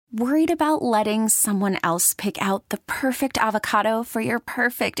Worried about letting someone else pick out the perfect avocado for your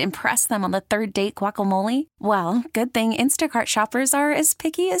perfect impress them on the third date guacamole? Well, good thing Instacart shoppers are as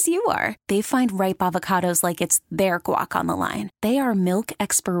picky as you are. They find ripe avocados like it's their guac on the line. They are milk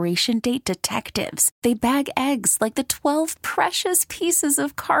expiration date detectives. They bag eggs like the 12 precious pieces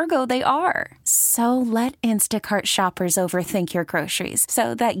of cargo they are. So let Instacart shoppers overthink your groceries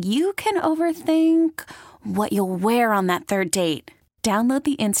so that you can overthink what you'll wear on that third date. Download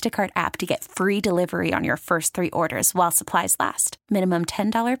the Instacart app to get free delivery on your first 3 orders while supplies last. Minimum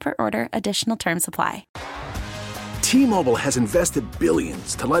 $10 per order. Additional terms apply. T-Mobile has invested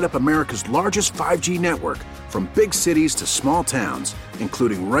billions to light up America's largest 5G network, from big cities to small towns,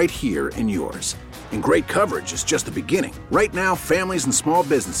 including right here in yours. And great coverage is just the beginning. Right now, families and small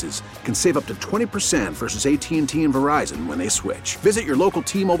businesses can save up to 20% versus AT&T and Verizon when they switch. Visit your local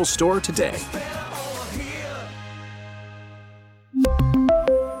T-Mobile store today.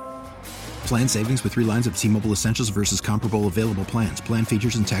 Plan savings with 3 lines of T-Mobile Essentials versus comparable available plans. Plan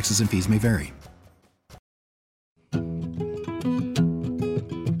features and taxes and fees may vary.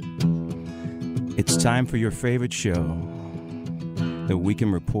 It's time for your favorite show. The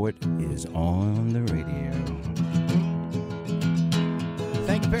Weekend Report is on the radio.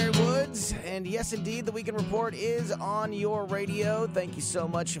 Thank you, Perry Woods. And yes, indeed, the Weekend Report is on your radio. Thank you so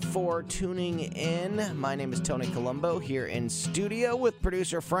much for tuning in. My name is Tony Colombo here in studio with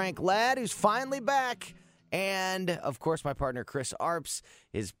producer Frank Ladd, who's finally back. And, of course, my partner Chris Arps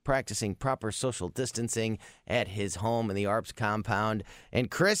is practicing proper social distancing at his home in the Arps compound.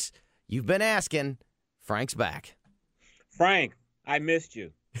 And, Chris, you've been asking. Frank's back. Frank, I missed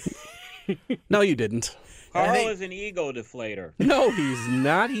you. No, you didn't. Carl is an ego deflator. No, he's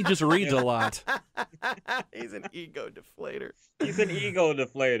not. He just reads a lot. He's an ego deflator. He's an ego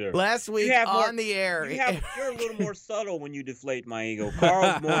deflater. Last week on the air. You're a little more subtle when you deflate my ego.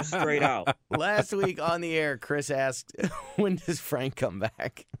 Carl's more straight out. Last week on the air, Chris asked, when does Frank come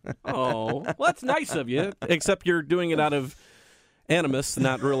back? Oh, well, that's nice of you, except you're doing it out of animus,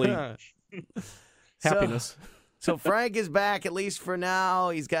 not really happiness. So Frank is back, at least for now.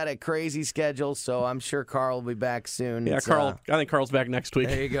 He's got a crazy schedule, so I'm sure Carl will be back soon. Yeah, Carl. I think Carl's back next week.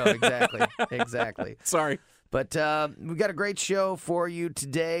 There you go. Exactly. Exactly. Sorry. But we've got a great show for you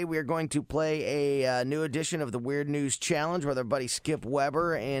today. We are going to play a new edition of the Weird News Challenge with our buddy Skip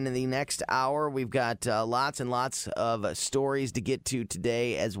Weber. And in the next hour, we've got lots and lots of stories to get to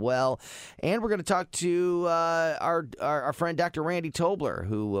today as well. And we're going to talk to our friend Dr. Randy Tobler,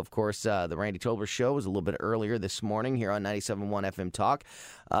 who, of course, the Randy Tobler Show was a little bit earlier this morning here on 97.1 FM Talk.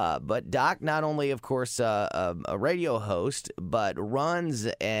 But Doc, not only, of course, a radio host, but runs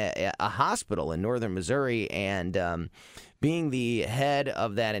a hospital in northern Missouri. And being the head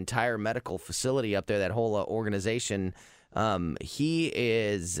of that entire medical facility up there, that whole organization, he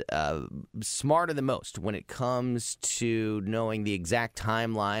is smarter than most when it comes to knowing the exact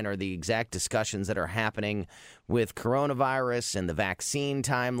timeline or the exact discussions that are happening with coronavirus and the vaccine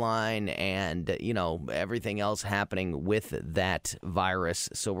timeline and, you know, everything else happening with that virus.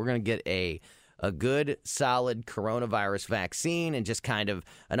 So we're going to get a good, solid coronavirus vaccine and just kind of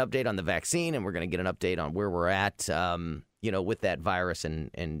an update on the vaccine. And we're going to get an update on where we're at, with that virus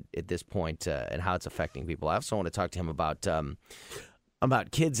and at this point and how it's affecting people. I also want to talk to him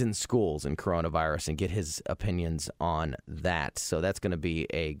about kids in schools and coronavirus and get his opinions on that. So that's going to be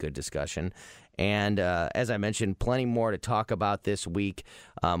a good discussion. And as I mentioned, plenty more to talk about this week.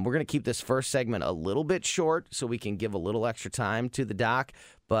 We're going to keep this first segment a little bit short so we can give a little extra time to the doc.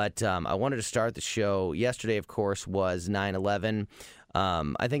 But I wanted to start the show. Yesterday, of course, was 9/11.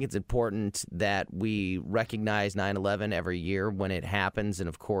 I think it's important that we recognize 9/11 every year when it happens. And,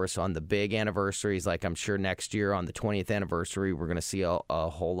 of course, on the big anniversaries, like I'm sure next year on the 20th anniversary, we're going to see a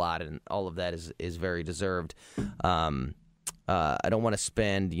whole lot. And all of that is very deserved. I don't want to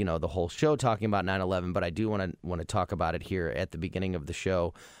spend, the whole show talking about 9/11, but I do want to talk about it here at the beginning of the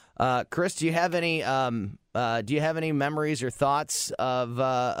show. Chris, do you have any memories or thoughts of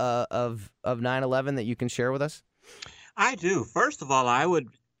 9/11 that you can share with us? I do. First of all, I would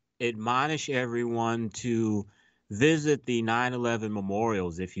admonish everyone to visit the 9/11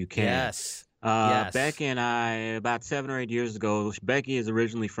 memorials if you can. Yes. Becky and I, about 7 or 8 years ago, Becky is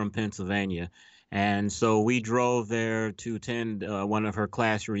originally from Pennsylvania. And so we drove there to attend one of her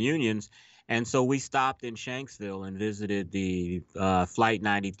class reunions. And so we stopped in Shanksville and visited the Flight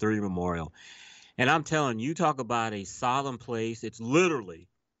 93 Memorial. And I'm telling you, talk about a solemn place. It's literally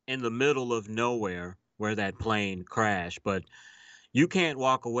in the middle of nowhere where that plane crashed. But you can't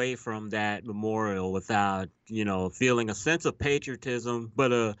walk away from that memorial without, feeling a sense of patriotism,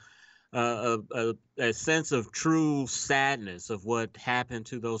 but a sense of true sadness of what happened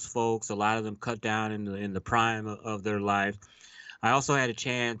to those folks. A lot of them cut down in the prime of their life. I also had a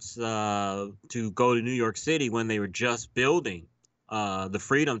chance to go to New York City when they were just building the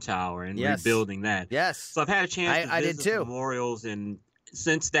Freedom Tower and rebuilding that. Yes. So I've had a chance to visit did too. memorials, and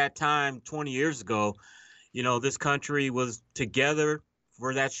since that time, 20 years ago, this country was together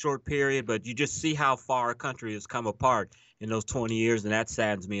for that short period, but you just see how far our country has come apart in those 20 years, and that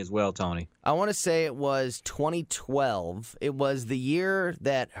saddens me as well, Tony. I want to say it was 2012. It was the year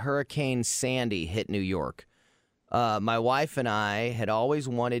that Hurricane Sandy hit New York. My wife and I had always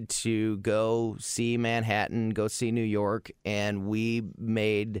wanted to go see Manhattan, go see New York, and we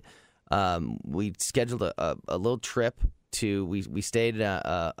scheduled a little trip to. We stayed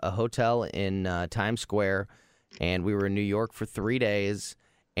at a hotel in Times Square, and we were in New York for 3 days.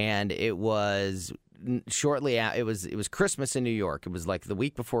 And it was shortly out. It was Christmas in New York. It was like the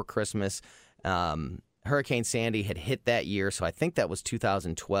week before Christmas. Hurricane Sandy had hit that year, so I think that was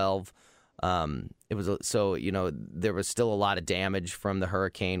 2012. It was there was still a lot of damage from the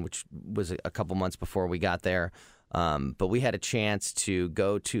hurricane, which was a couple months before we got there. But we had a chance to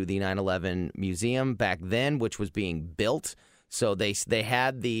go to the 9/11 museum back then, which was being built. So they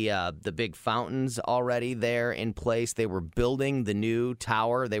had the big fountains already there in place. They were building the new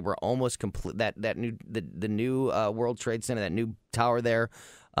tower. They were almost complete. The new World Trade Center, that new tower there,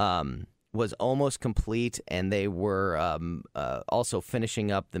 was almost complete, and they were also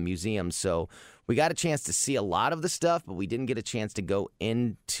finishing up the museum. So we got a chance to see a lot of the stuff, but we didn't get a chance to go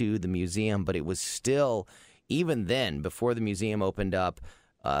into the museum. But it was still, even then, before the museum opened up,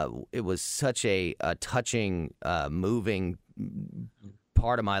 it was such a touching, moving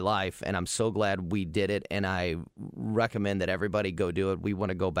part of my life, and I'm so glad we did it, and I recommend that everybody go do it. We want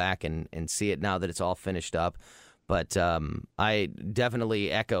to go back and see it now that it's all finished up. But I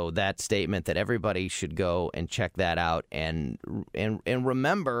definitely echo that statement that everybody should go and check that out and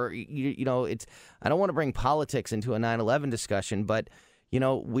remember, it's. I don't want to bring politics into a 9/11 discussion, but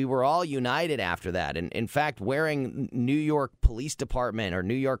we were all united after that. And in fact, wearing New York Police Department or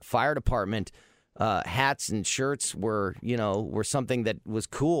New York Fire Department hats and shirts were something that was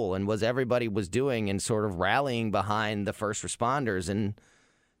cool and was everybody was doing and sort of rallying behind the first responders. And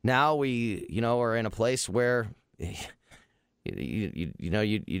now we are in a place where. Well,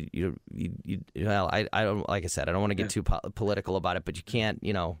 I don't, like I said, I don't want to get too political about it, but you can't,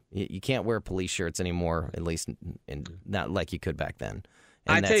 you can't wear police shirts anymore, at least not like you could back then.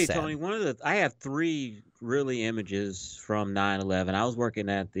 And I tell you, sad. Tony, I have three really images from 9/11. I was working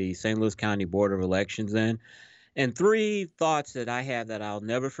at the St. Louis County Board of Elections then, and three thoughts that I have that I'll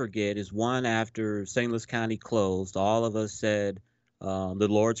never forget is one, after St. Louis County closed, all of us said the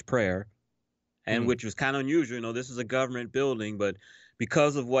Lord's Prayer. And which was kind of unusual. This is a government building, but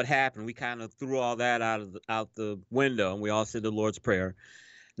because of what happened, we kind of threw all that out the window, and we all said the Lord's Prayer.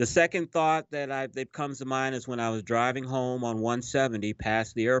 The second thought that comes to mind is when I was driving home on 170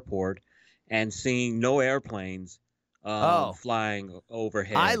 past the airport and seeing no airplanes flying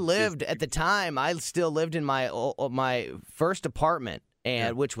overhead. I lived at the time. I still lived in my first apartment.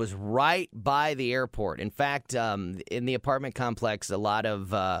 Which was right by the airport. In fact, in the apartment complex, a lot of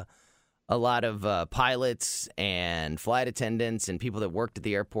pilots and flight attendants and people that worked at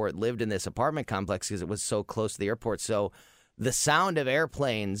the airport lived in this apartment complex because it was so close to the airport. So the sound of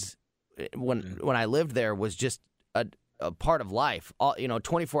airplanes when I lived there was just a part of life.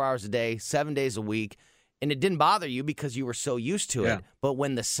 24 hours a day, 7 days a week, and it didn't bother you because you were so used to it. But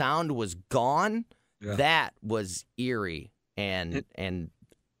when the sound was gone, that was eerie and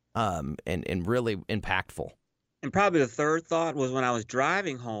really impactful. And probably the third thought was when I was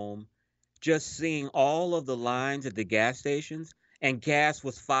driving home, just seeing all of the lines at the gas stations, and gas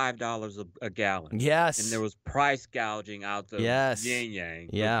was $5 a gallon. Yes. And there was price gouging out the yin-yang.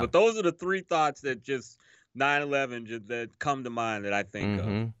 Yeah. But those are the three thoughts that just 9/11 that come to mind that I think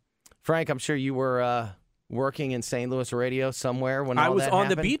of. Frank, I'm sure you were working in St. Louis radio somewhere when all that happened. I was on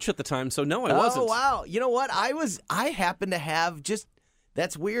the beach at the time, so no, I wasn't. Oh, wow. You know what? I happened to have just...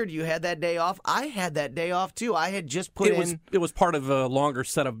 That's weird. You had that day off. I had that day off too. I had just put It was part of a longer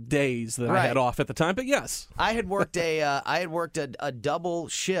set of days that I had off at the time. But yes, I had worked a double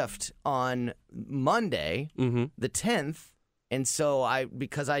shift on Monday, the 10th, and so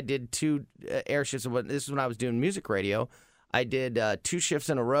because I did two air shifts. This is when I was doing music radio. I did 2 shifts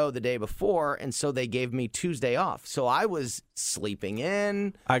in a row the day before, and so they gave me Tuesday off. So I was sleeping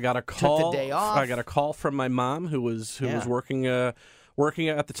in. I got a call. Took the day off. I got a call from my mom who was working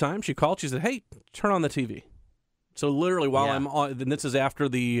at the time. She called. She said, "Hey, turn on the TV." So literally while I'm on, and this is after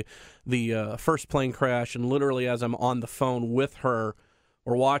the first plane crash, and literally as I'm on the phone with her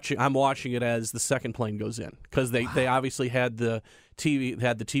I'm watching it as the second plane goes in, because they obviously had the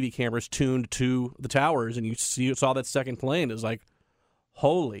TV cameras tuned to the towers, and you saw that second plane. It was like,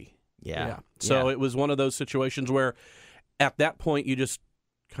 holy. Yeah. So it was one of those situations where at that point you just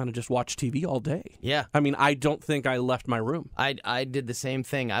kind of just watch TV all day. Yeah. I mean, I don't think I left my room. I did the same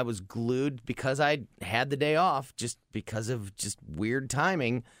thing. I was glued because I had the day off, just because of just weird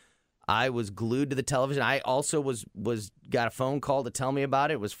timing. I was glued to the television. I also was got a phone call to tell me about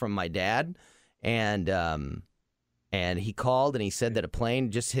it. It was from my dad, and he called and he said that a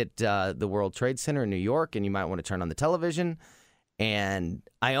plane just hit the World Trade Center in New York, and you might want to turn on the television. And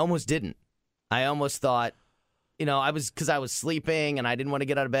I almost didn't. I almost thought, because I was sleeping and I didn't want to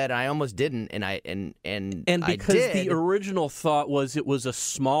get out of bed. And I almost didn't, and because I did. The original thought was it was a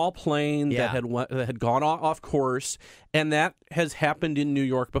small plane that had gone off course, and that has happened in New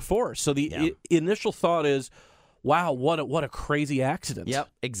York before. So the initial thought is, wow, what a crazy accident. Yep,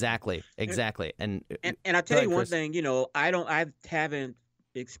 exactly. And I tell you one thing, I haven't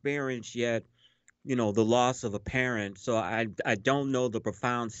experienced yet, the loss of a parent, so I don't know the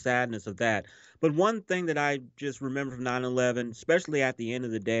profound sadness of that. But one thing that I just remember from 9/11, especially at the end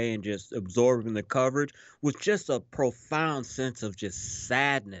of the day and just absorbing the coverage, was just a profound sense of just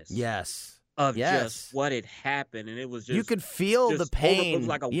sadness. Yes. Of just what had happened. And it was just... You could feel the pain. It was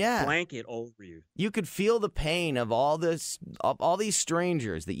like a blanket over you. You could feel the pain of all these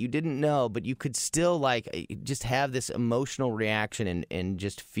strangers that you didn't know, but you could still just have this emotional reaction and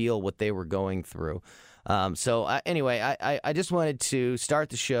just feel what they were going through. Anyway, I just wanted to start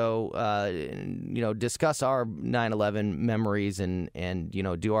the show, discuss our 9/11 memories and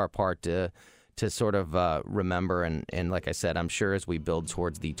do our part to sort of remember. And like I said, I'm sure as we build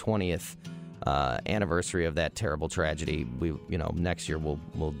towards the 20th anniversary of that terrible tragedy, we next year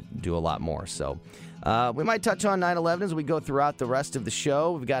we'll do a lot more. So we might touch on 9/11 as we go throughout the rest of the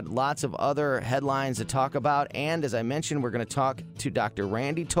show. We've got lots of other headlines to talk about, and as I mentioned, we're going to talk to Dr.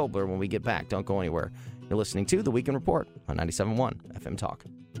 Randy Tobler when we get back. Don't go anywhere. You're listening to The Weekend Report on 97.1 FM Talk.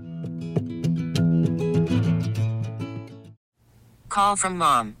 Call from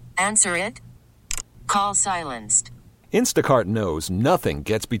mom. Answer it. Call silenced. Instacart knows nothing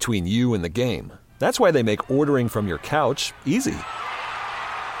gets between you and the game. That's why they make ordering from your couch easy.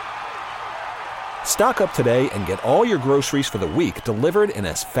 Stock up today and get all your groceries for the week delivered in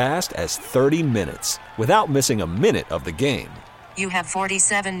as fast as 30 minutes without missing a minute of the game. You have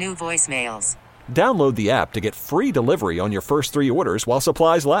 47 new voicemails. Download the app to get free delivery on your first 3 orders while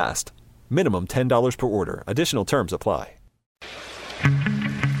supplies last. Minimum $10 per order. Additional terms apply.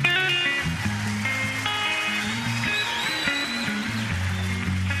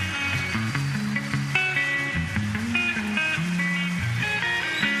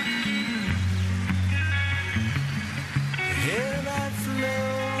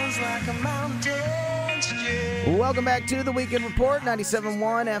 Welcome back to The Weekend Report,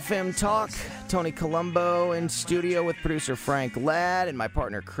 97.1 FM Talk. Tony Colombo in studio with producer Frank Ladd, and my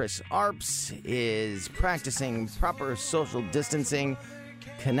partner Chris Arps is practicing proper social distancing,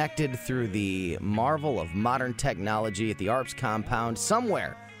 connected through the marvel of modern technology at the Arps compound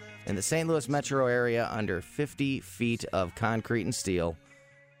somewhere in the St. Louis metro area under 50 feet of concrete and steel,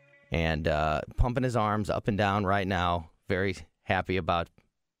 and pumping his arms up and down right now, very happy about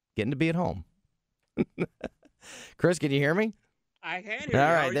getting to be at home. Chris, can you hear me? I can hear you.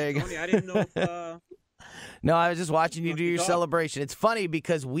 All right, there you go. I didn't know if... No, I was just watching you do your celebration. It's funny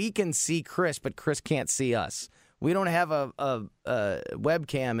because we can see Chris, but Chris can't see us. We don't have a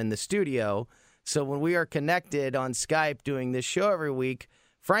webcam in the studio, so when we are connected on Skype doing this show every week,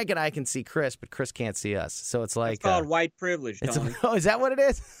 Frank and I can see Chris, but Chris can't see us. So it's like... It's called white privilege, Tony. Oh, is that what it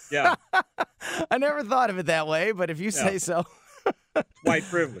is? Yeah. I never thought of it that way, but if you say so... White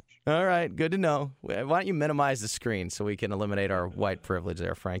privilege. All right, good to know. Why don't you minimize the screen so we can eliminate our white privilege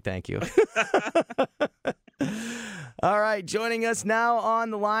there, Frank? Thank you. All right, joining us now on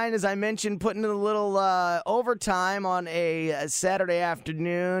the line, as I mentioned, putting in a little overtime on a Saturday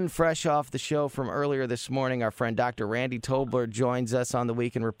afternoon, fresh off the show from earlier this morning, our friend Dr. Randy Tobler joins us on the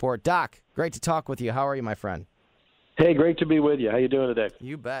Weekend Report. Doc, great to talk with you. How are you, my friend? Hey, great to be with you. How you doing today?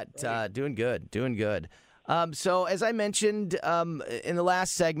 You bet. Doing good. So as I mentioned in the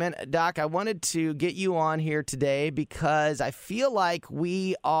last segment, Doc, I wanted to get you on here today because I feel like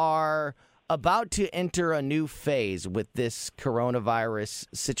we are about to enter a new phase with this coronavirus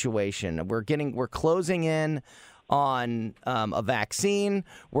situation. We're closing in on a vaccine.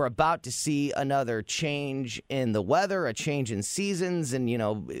 We're about to see another change in the weather, a change in seasons, and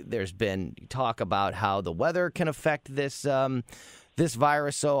there's been talk about how the weather can affect this this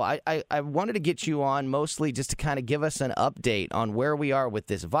virus. So I wanted to get you on mostly just to kind of give us an update on where we are with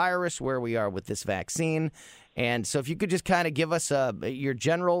this virus, where we are with this vaccine. And so if you could just kind of give us your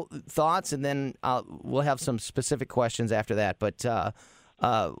general thoughts, and then we'll have some specific questions after that. But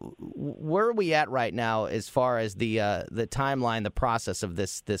where are we at right now as far as the timeline, the process of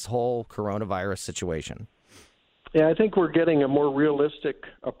this whole coronavirus situation? Yeah, I think we're getting a more realistic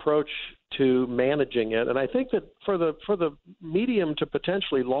approach to managing it, and I think that for the medium to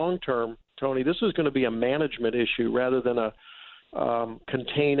potentially long term, Tony, this is going to be a management issue rather than a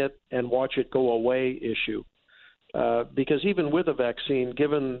contain it and watch it go away issue. Because even with a vaccine,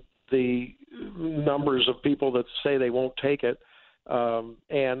 given the numbers of people that say they won't take it,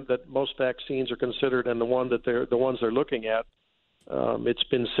 and that most vaccines are considered, and the ones they're looking at, it's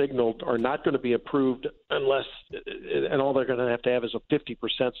been signaled, are not going to be approved unless, and all they're going to have is a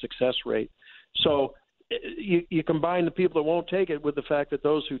 50% success rate. So you combine the people that won't take it with the fact that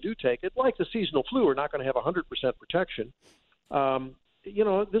those who do take it, like the seasonal flu, are not going to have 100% protection.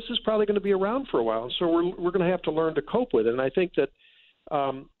 This is probably going to be around for a while, and so we're going to have to learn to cope with it. And I think that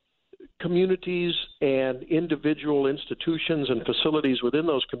communities and individual institutions and facilities within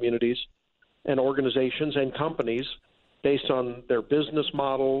those communities and organizations and companies, based on their business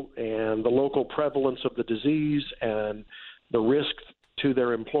model and the local prevalence of the disease and the risk to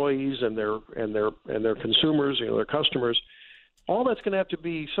their employees and their consumers, their customers, all that's going to have to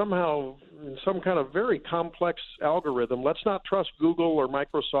be somehow in some kind of very complex algorithm. Let's not trust Google or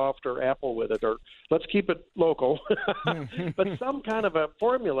Microsoft or Apple with it, or let's keep it local. But some kind of a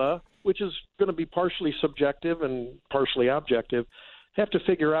formula, which is going to be partially subjective and partially objective, have to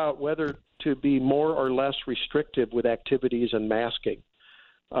figure out whether to be more or less restrictive with activities and masking.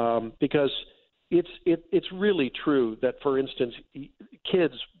 Because it's really true that, for instance,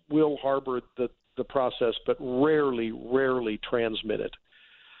 kids will harbor the process, but rarely transmit it.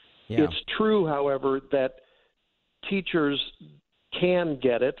 Yeah. It's true, however, that teachers can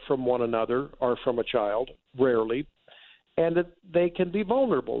get it from one another or from a child, rarely, and that they can be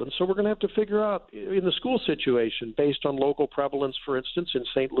vulnerable. And so we're going to have to figure out in the school situation, based on local prevalence, for instance, in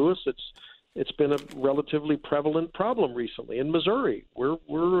St. Louis, it's been a relatively prevalent problem recently. In Missouri, we're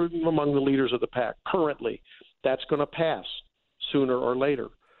among the leaders of the pack currently. That's going to pass sooner or later.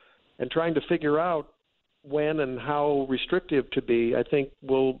 And trying to figure out when and how restrictive to be, I think,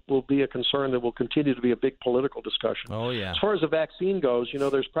 will be a concern that will continue to be a big political discussion. Oh, yeah. As far as the vaccine goes,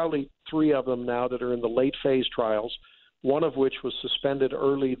 there's probably 3 of them now that are in the late phase trials, one of which was suspended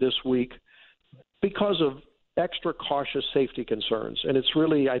early this week because of extra cautious safety concerns. And it's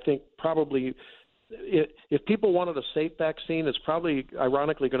really, I think, probably, if people wanted a safe vaccine, it's probably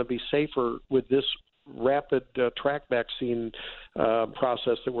ironically going to be safer with this rapid track vaccine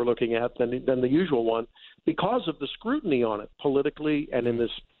process that we're looking at than the usual one, because of the scrutiny on it politically and in this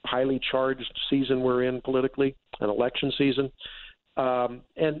highly charged season we're in politically, an election season.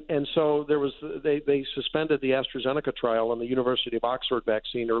 And so they suspended the AstraZeneca trial on the University of Oxford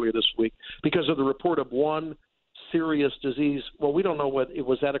vaccine earlier this week because of the report of one serious disease. Well, we don't know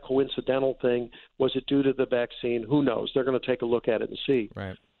was that a coincidental thing? Was it due to the vaccine? Who knows? They're going to take a look at it and see.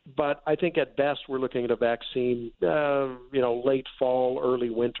 Right. But I think at best we're looking at a vaccine, late fall,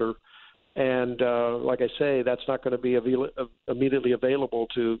 early winter. And like I say, that's not going to be immediately available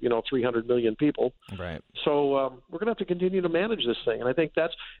to, 300 million people. Right. So we're going to have to continue to manage this thing. And I think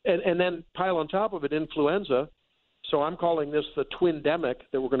and then pile on top of it influenza. So I'm calling this the twindemic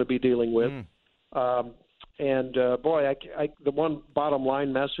that we're going to be dealing with. The one bottom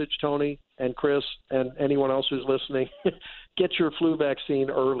line message, Tony and Chris and anyone else who's listening, get your flu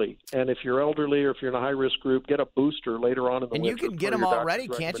vaccine early. And if you're elderly or if you're in a high-risk group, get a booster later on in the winter. And you can get them already,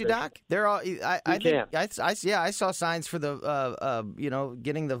 can't you, Doc? They're all. I saw signs for the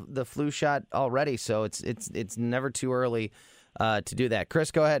getting the flu shot already. So it's never too early to do that. Chris,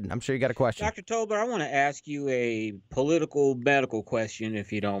 go ahead. I'm sure you got a question. Dr. Tobler, I want to ask you a political medical question,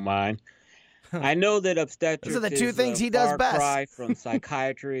 if you don't mind. I know that obstetrics Those are the 2 things he is a does far best. cry from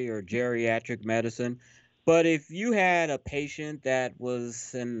psychiatry or geriatric medicine. But if you had a patient that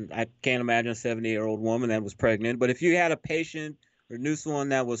was, and I can't imagine a 70-year-old woman that was pregnant, but if you had a patient or knew someone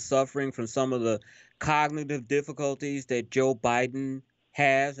that was suffering from some of the cognitive difficulties that Joe Biden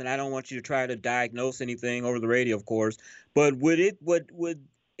has, and I don't want you to try to diagnose anything over the radio, of course, but would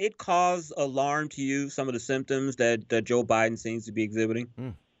it cause alarm to you, some of the symptoms that Joe Biden seems to be exhibiting?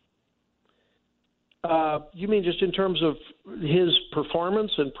 You mean just in terms of his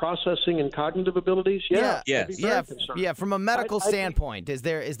performance and processing and cognitive abilities? Yeah. Yes. Yeah. From a medical standpoint, is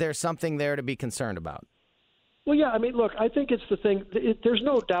there something there to be concerned about? Well, yeah. I mean, look, I think it's the thing. There's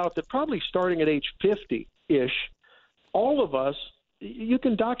no doubt that probably starting at age 50-ish, all of us you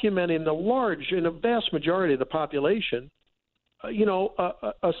can document in a vast majority of the population,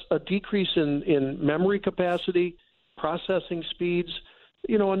 a decrease in memory capacity, processing speeds,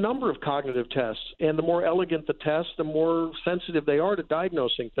 a number of cognitive tests. And the more elegant the test, the more sensitive they are to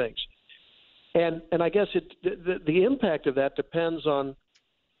diagnosing things. And I guess the impact of that depends on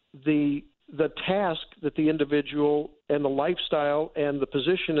the task that the individual and the lifestyle and the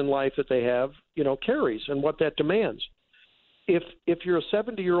position in life that they have, carries and what that demands. If you're a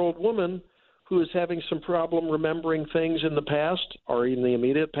 70-year-old woman who is having some problem remembering things in the past or in the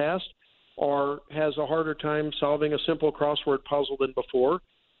immediate past, or has a harder time solving a simple crossword puzzle than before,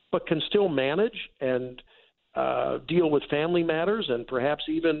 but can still manage and deal with family matters and perhaps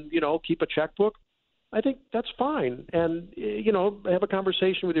even, keep a checkbook, I think that's fine. And, have a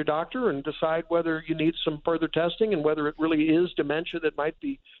conversation with your doctor and decide whether you need some further testing and whether it really is dementia that might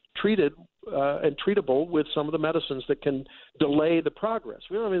be treated and treatable with some of the medicines that can delay the progress.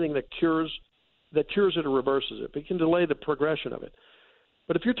 We don't have anything that cures it or reverses it, but it can delay the progression of it.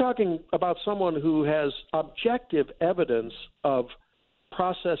 But if you're talking about someone who has objective evidence of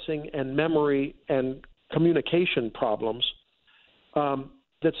processing and memory and communication problems,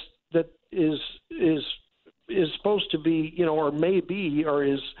 that is supposed to be, or may be, or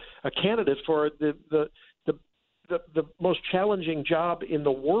is a candidate for the most challenging job in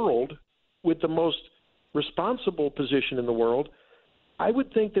the world with the most responsible position in the world, I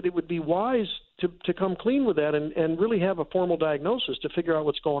would think that it would be wise to come clean with that and really have a formal diagnosis to figure out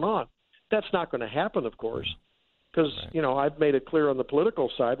what's going on. That's not going to happen, of course, because, I've made it clear on the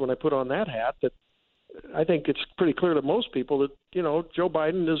political side when I put on that hat that I think it's pretty clear to most people that, Joe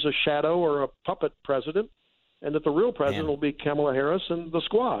Biden is a shadow or a puppet president, and that the real president will be Kamala Harris and the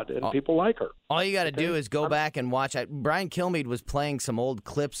squad, and people like her. All you got to do is go back and watch. Brian Kilmeade was playing some old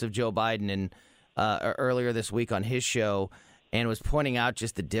clips of Joe Biden earlier this week on his show, and was pointing out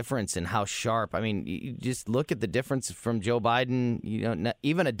just the difference in how sharp. I mean, you just look at the difference from Joe Biden,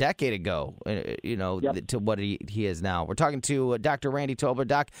 even a decade ago, to what he is now. We're talking to Dr. Randy Tobler.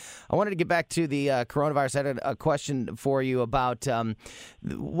 Doc, I wanted to get back to the coronavirus. I had a question for you about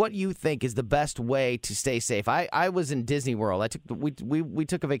what you think is the best way to stay safe. I was in Disney World. We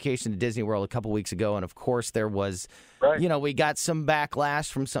took a vacation to Disney World a couple weeks ago, and of course there was, we got some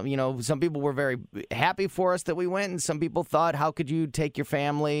backlash from some. Some people were very happy for us that we went, and some people thought, how could you take your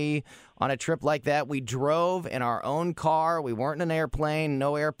family on a trip like that? We drove in our own car. We weren't in an airplane,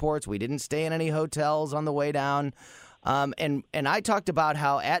 no airports. We didn't stay in any hotels on the way down. And I talked about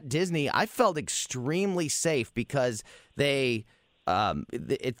how at Disney I felt extremely safe because they're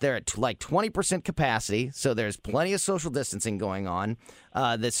at like 20% capacity, so there's plenty of social distancing going on.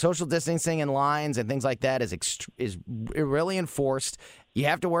 The social distancing in lines and things like that is really enforced. You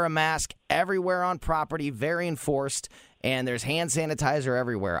have to wear a mask everywhere on property, very enforced. And there's hand sanitizer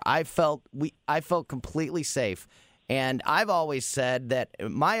everywhere. I felt completely safe. And I've always said that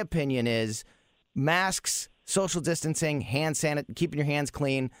my opinion is masks, social distancing, keeping your hands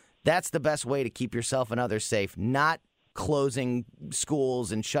clean, that's the best way to keep yourself and others safe, not closing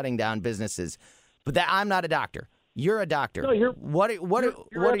schools and shutting down businesses. But I'm not a doctor. You're a doctor. No, what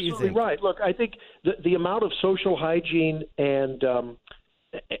do you think? Right. Look, I think the amount of social hygiene and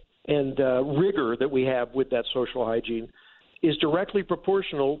rigor that we have with that social hygiene is directly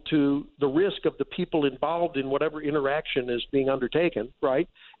proportional to the risk of the people involved in whatever interaction is being undertaken, right?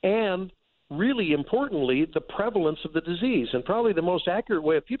 And really importantly, the prevalence of the disease. And probably the most accurate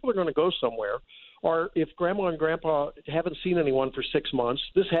way, if people are going to go somewhere, or if grandma and grandpa haven't seen anyone for 6 months,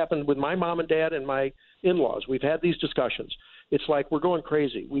 this happened with my mom and dad and my in-laws. We've had these discussions. It's like, we're going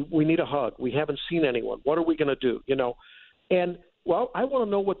crazy. We need a hug. We haven't seen anyone. What are we going to do? And well, I want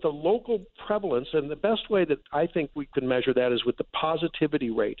to know what the local prevalence, and the best way that I think we can measure that is with the positivity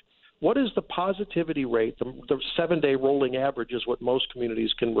rate. What is the positivity rate? The 7-day rolling average is what most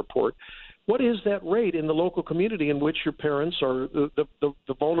communities can report. What is that rate in the local community in which your parents or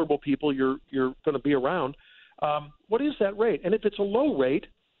the vulnerable people you're going to be around? What is that rate? And if it's a low rate,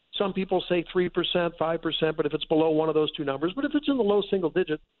 some people say 3%, 5%, but if it's below one of those two numbers, but if it's in the low single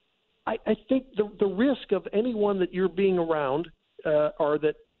digit, I think the risk of anyone that you're being around or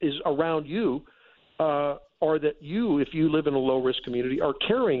that is around you, or that you, if you live in a low-risk community, are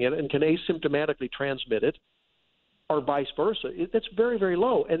carrying it and can asymptomatically transmit it, or vice versa, that's very, very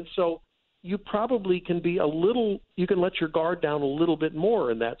low. And so you probably can you can let your guard down a little bit more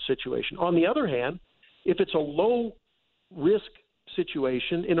in that situation. On the other hand, if it's a low-risk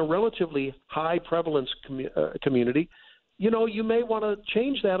situation in a relatively high-prevalence community, you may want to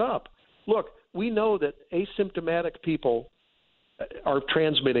change that up. Look, we know that asymptomatic people are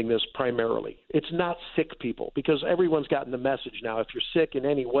transmitting this primarily. It's not sick people, because everyone's gotten the message now. If you're sick in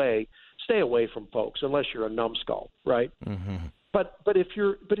any way, stay away from folks unless you're a numbskull, right? Mm-hmm. But if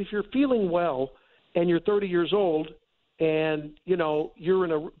you're feeling well and you're 30 years old and you're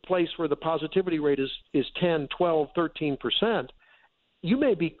in a place where the positivity rate is 10, 12, 13%,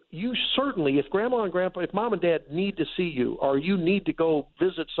 you certainly, if grandma and grandpa, if mom and dad need to see you, or you need to go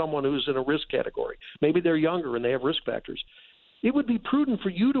visit someone who's in a risk category, maybe they're younger and they have risk factors, it would be prudent for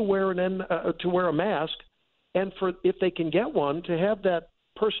you to wear a mask, and for, if they can get one, to have that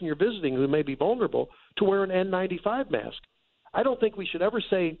person you're visiting who may be vulnerable to wear an N95 mask. I don't think we should ever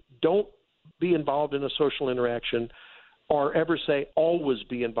say don't be involved in a social interaction, or ever say always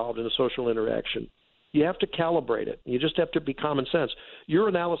be involved in a social interaction. You have to calibrate it. You just have to be common sense. Your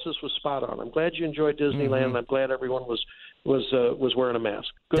analysis was spot on. I'm glad you enjoyed Disneyland, and I'm glad everyone was wearing a mask.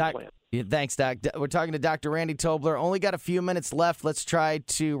 Good plan. Yeah, thanks, Doc. We're talking to Dr. Randy Tobler. Only got a few minutes left. Let's try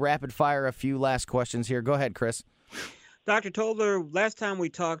to rapid fire a few last questions here. Go ahead, Chris. Dr. Tobler, last time we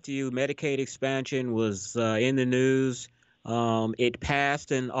talked to you, Medicaid expansion was in the news. It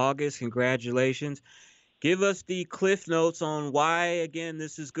passed in August. Congratulations. Give us the cliff notes on why, again,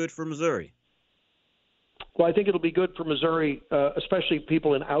 this is good for Missouri. Well, I think it'll be good for Missouri, especially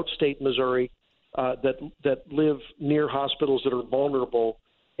people in outstate Missouri that live near hospitals that are vulnerable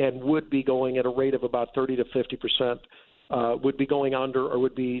and would be going at a rate of about 30 to 50%, would be going under or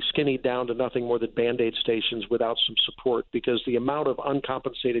would be skinnied down to nothing more than Band-Aid stations without some support, because the amount of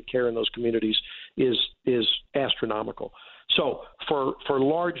uncompensated care in those communities is astronomical. So for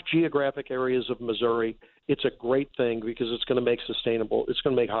large geographic areas of Missouri, it's a great thing, because it's going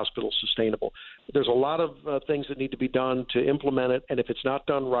to make hospitals sustainable. There's a lot of things that need to be done to implement it, and if it's not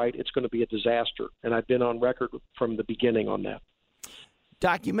done right, it's going to be a disaster. And I've been on record from the beginning on that.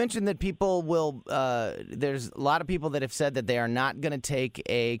 Doc, you mentioned that people will there's a lot of people that have said that they are not going to take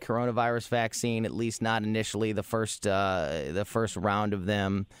a coronavirus vaccine, at least not initially, the first round of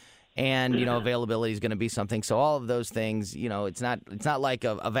them. And, availability is going to be something. So all of those things, it's not like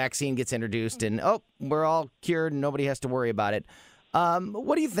a vaccine gets introduced and, we're all cured and nobody has to worry about it.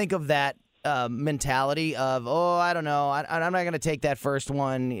 What do you think of that mentality of, I don't know, I'm not going to take that first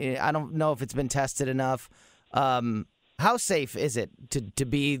one. I don't know if it's been tested enough. How safe is it to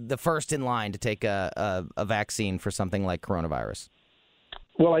be the first in line to take a vaccine for something like coronavirus?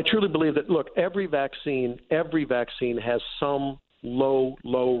 Well, I truly believe that, look, every vaccine has some low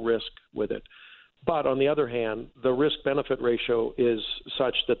risk with it. But on the other hand, the risk-benefit ratio is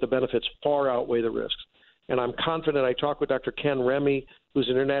such that the benefits far outweigh the risks. And I'm confident. I talked with Dr. Ken Remy, who's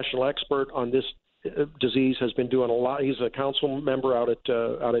an international expert on this disease, has been doing a lot. He's a council member out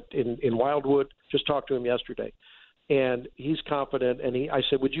in Wildwood. Just talked to him yesterday. And he's confident. And I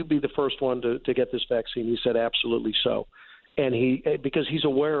said, would you be the first one to get this vaccine? He said, absolutely so. And because he's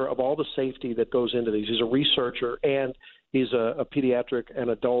aware of all the safety that goes into these. He's a researcher, and he's a pediatric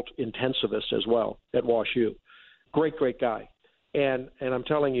and adult intensivist as well at WashU. Great guy. And I'm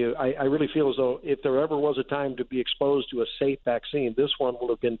telling you, I really feel as though if there ever was a time to be exposed to a safe vaccine, this one will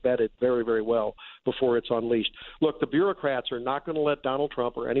have been vetted very, very well before it's unleashed. Look, the bureaucrats are not going to let Donald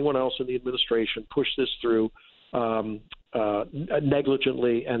Trump or anyone else in the administration push this through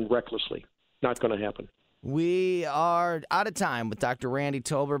negligently and recklessly. Not going to happen. We are out of time with Dr. Randy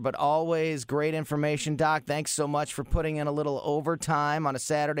Tobler, but always great information, Doc. Thanks so much for putting in a little overtime on a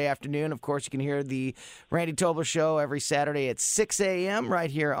Saturday afternoon. Of course, you can hear the Randy Tobler Show every Saturday at 6 a.m.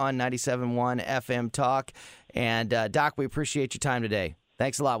 right here on 97.1 FM Talk. And, Doc, we appreciate your time today.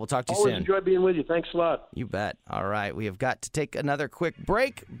 Thanks a lot. We'll talk to you soon. Always enjoy being with you. Thanks a lot. You bet. All right. We have got to take another quick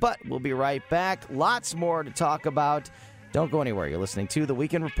break, but we'll be right back. Lots more to talk about. Don't go anywhere. You're listening to The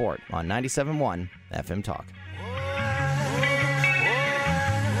Weekend Report on 97.1 FM Talk.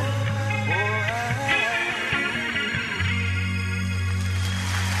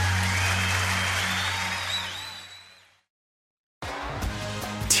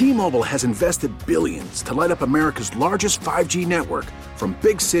 T-Mobile has invested billions to light up America's largest 5G network, from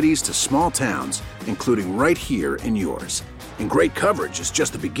big cities to small towns, including right here in yours. And great coverage is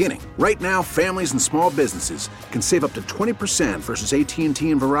just the beginning. Right now, families and small businesses can save up to 20% versus AT&T and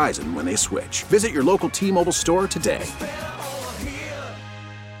Verizon when they switch. Visit your local T-Mobile store today.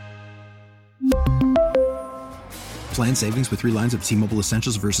 Plan savings with 3 lines of T-Mobile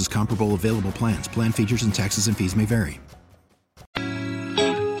Essentials versus comparable available plans. Plan features and taxes and fees may vary.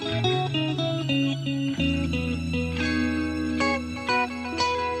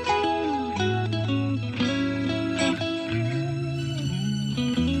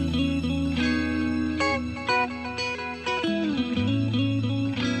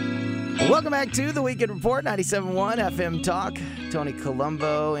 Welcome back to the Weekend Report, 97.1 FM Talk. Tony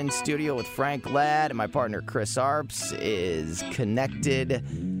Colombo in studio with Frank Ladd, and my partner Chris Arps is connected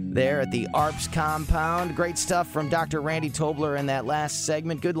there at the Arps compound. Great stuff from Dr. Randy Tobler in that last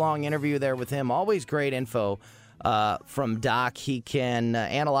segment. Good long interview there with him. Always great info from Doc. He can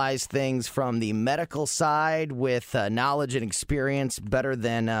analyze things from the medical side with knowledge and experience better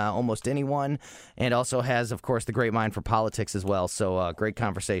than almost anyone, and also has, of course, the great mind for politics as well. So great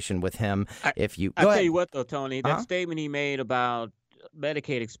conversation with him. I'll tell you what, though, Tony, that statement he made about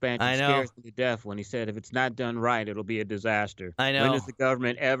Medicaid expansion scares me to death when he said if it's not done right, it'll be a disaster. I know. When has the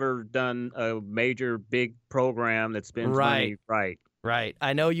government ever done a major, big program that spends money right? Right.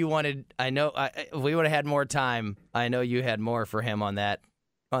 I know you wanted. If we would have had more time, I know you had more for him on that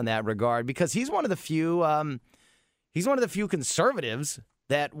regard, because he's one of the few. He's one of the few conservatives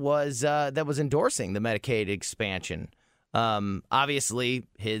that was endorsing the Medicaid expansion. Obviously,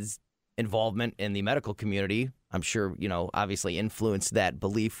 his involvement in the medical community, I'm sure, obviously influenced that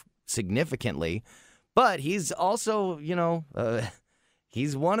belief significantly. But he's also,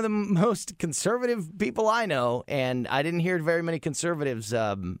 he's one of the most conservative people I know, and I didn't hear very many conservatives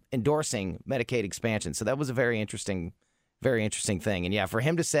endorsing Medicaid expansion. So that was a very interesting thing. And yeah, for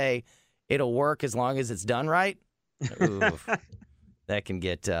him to say it'll work as long as it's done right, oof, that can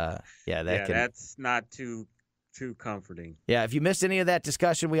get that's not too comforting. Yeah, if you missed any of that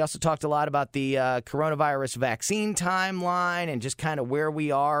discussion, we also talked a lot about the coronavirus vaccine timeline and just kind of where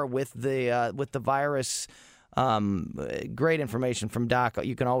we are with the virus. Great information from Doc.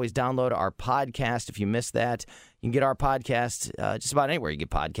 You can always download our podcast if you missed that. You can get our podcast just about anywhere you get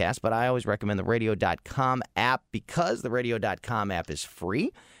podcasts, but I always recommend the radio.com app because the radio.com app is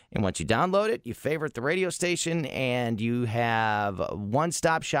free. And once you download it, you favorite the radio station, and you have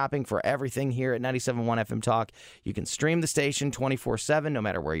one-stop shopping for everything here at 97.1 FM Talk. You can stream the station 24/7, no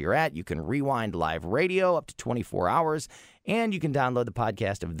matter where you're at. You can rewind live radio up to 24 hours, and you can download the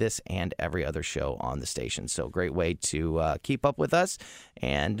podcast of this and every other show on the station. So great way to keep up with us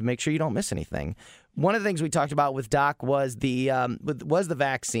and make sure you don't miss anything. One of the things we talked about with Doc was the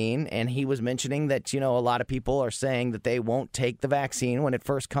vaccine, and he was mentioning that, a lot of people are saying that they won't take the vaccine when it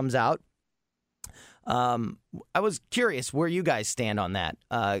first comes out. I was curious where you guys stand on that.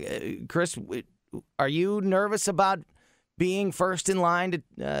 Chris, are you nervous about being first in line to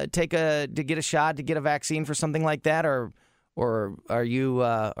get a shot, to get a vaccine for something like that, or are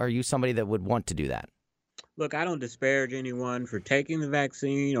you somebody that would want to do that? Look, I don't disparage anyone for taking the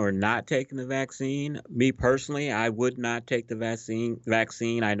vaccine or not taking the vaccine. Me personally, I would not take the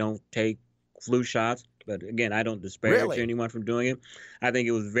vaccine. I don't take flu shots. But again, I don't disparage anyone from doing it. I think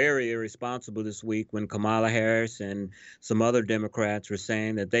it was very irresponsible this week when Kamala Harris and some other Democrats were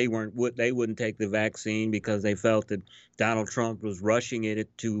saying that they wouldn't take the vaccine because they felt that Donald Trump was rushing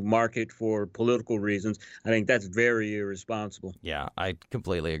it to market for political reasons. I think that's very irresponsible. Yeah, I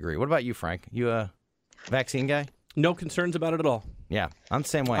completely agree. What about you, Frank? You a vaccine guy? No concerns about it at all. Yeah, I'm the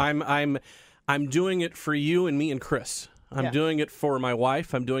same way. I'm doing it for you and me and Chris. I'm doing it for my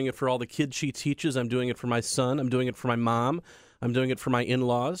wife. I'm doing it for all the kids she teaches. I'm doing it for my son. I'm doing it for my mom. I'm doing it for my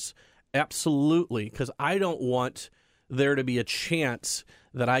in-laws. Absolutely, because I don't want there to be a chance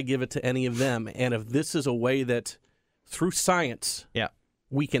that I give it to any of them. And if this is a way that, through science,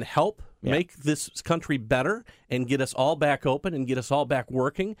 we can help make this country better and get us all back open and get us all back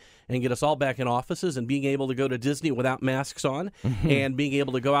working and get us all back in offices and being able to go to Disney without masks on and being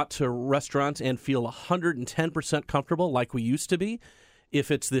able to go out to restaurants and feel 110% comfortable like we used to be, if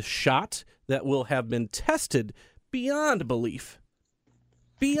it's this shot that will have been tested beyond belief.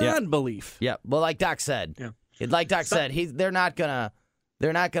 Beyond belief. Yeah. Well, like Doc said, they're not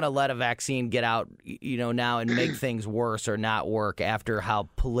gonna let a vaccine get out, now and make things worse or not work after how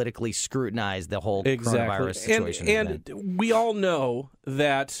politically scrutinized the whole coronavirus situation has been. And we all know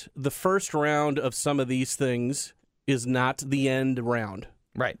that the first round of some of these things is not the end round.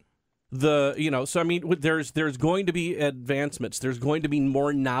 Right. There's going to be advancements. There's going to be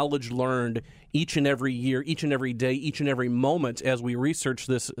more knowledge learned each and every year, each and every day, each and every moment as we research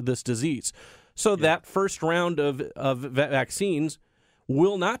this disease. So that first round of vaccines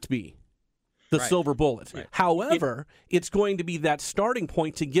will not be the silver bullet. Right. However, it's going to be that starting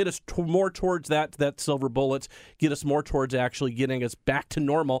point to get us more towards that silver bullet, get us more towards actually getting us back to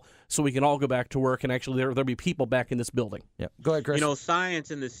normal so we can all go back to work and actually there'll be people back in this building. Yeah. Go ahead, Chris.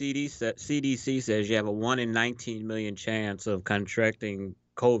 Science in the CDC says you have a 1 in 19 million chance of contracting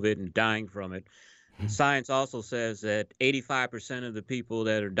COVID and dying from it. Science also says that 85% of the people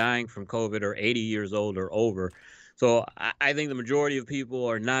that are dying from COVID are 80 years old or over. So I think the majority of people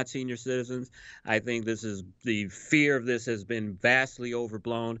are not senior citizens. I think the fear of this has been vastly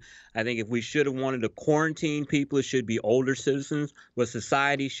overblown. I think if we should have wanted to quarantine people, it should be older citizens, but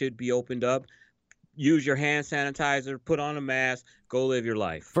society should be opened up. Use your hand sanitizer, put on a mask, go live your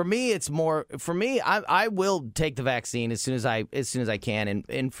life. For me, it's more. For me, I will take the vaccine as soon as I can,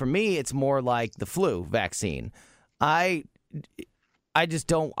 and for me, it's more like the flu vaccine. I just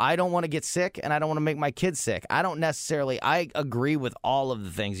don't. I don't want to get sick, and I don't want to make my kids sick. I don't necessarily. I agree with all of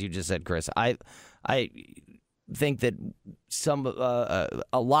the things you just said, Chris. I think that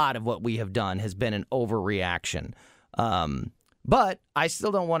a lot of what we have done has been an overreaction. But I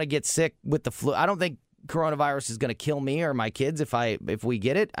still don't want to get sick with the flu. I don't think coronavirus is going to kill me or my kids if we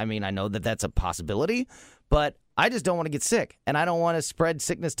get it. I mean, I know that that's a possibility, but I just don't want to get sick, and I don't want to spread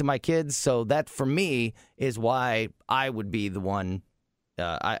sickness to my kids. So that, for me, is why I would be the one.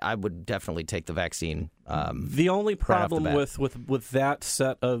 I would definitely take the vaccine. The only problem with that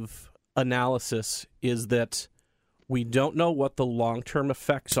set of analysis is that we don't know what the long-term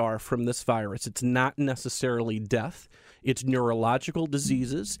effects are from this virus. It's not necessarily death. It's neurological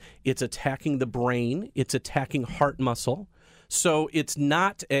diseases. It's attacking the brain. It's attacking heart muscle. So it's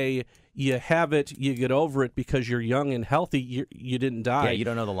not you have it, you get over it because you're young and healthy, you didn't die. Yeah, you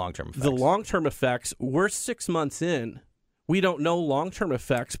don't know the long-term effects. The long-term effects, we're 6 months in. We don't know long-term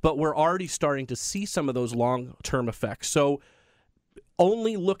effects, but we're already starting to see some of those long-term effects. So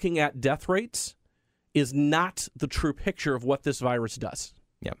only looking at death rates is not the true picture of what this virus does.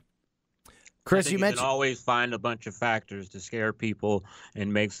 Yeah. Chris, you mentioned can always find a bunch of factors to scare people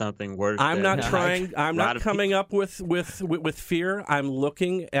and make something worse. I'm not trying. I'm not coming up with fear. I'm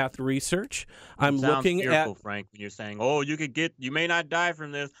looking at research. I'm looking fearful, Frank, when you're saying, "Oh, you may not die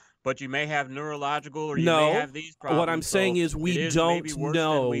from this, but you may have neurological or you may have these problems." What I'm saying is we don't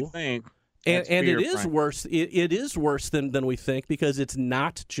know. We think. And it is worse. It is worse than we think because it's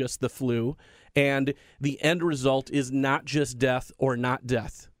not just the flu, and the end result is not just death or not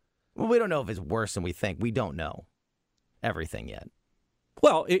death. Well, we don't know if it's worse than we think. We don't know everything yet.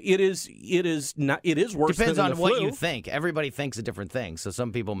 Well, it is not. It is worse. Depends than on the flu. what you think. Everybody thinks a different thing. So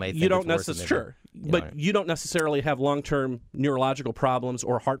some people may think you don't it's worse necessarily, but you don't necessarily have long-term neurological problems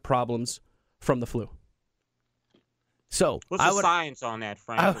or heart problems from the flu. So what's the science on that,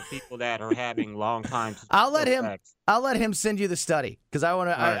 Frank? For people that are having long time. I'll let him send you the study because I want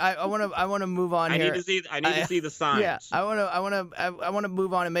to. I want to move on here. I need to see the science. Yeah, I want to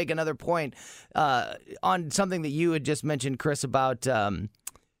move on and make another point on something that you had just mentioned, Chris, about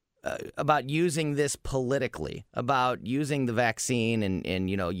using this politically, about using the vaccine and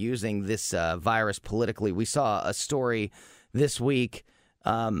using this virus politically. We saw a story this week.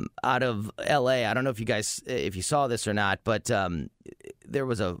 Out of L.A. I don't know if you saw this or not, but there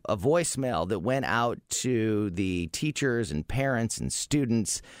was a voicemail that went out to the teachers and parents and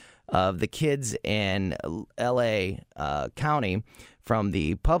students of the kids in L.A. County from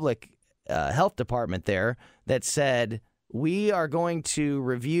the public health department there that said, we are going to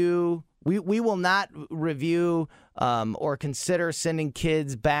review. We will not review or consider sending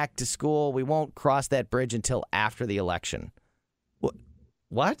kids back to school. We won't cross that bridge until after the election.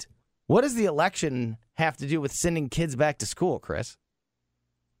 What? What does the election have to do with sending kids back to school, Chris?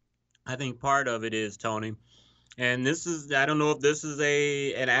 I think part of it is, Tony, and I don't know if this is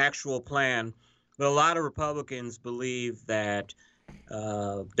an actual plan, but a lot of Republicans believe that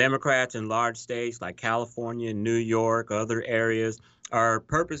Democrats in large states like California, New York, other areas are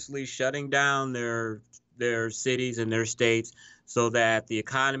purposely shutting down their cities and their states so that the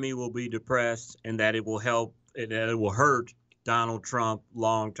economy will be depressed and that it will hurt Donald Trump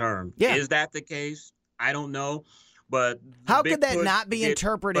long term. Yeah. Is that the case? I don't know. But how could that not be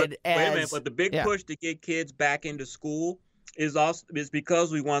interpreted as? Wait a minute, but the big push to get kids back into school is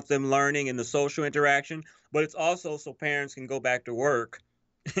because we want them learning and the social interaction, but it's also so parents can go back to work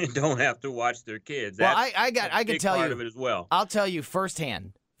and don't have to watch their kids. Well, I can tell you part of it as well. I'll tell you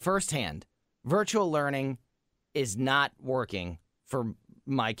firsthand, virtual learning is not working for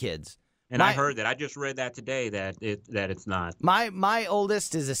my kids. And I heard that. I just read that today that it's not. My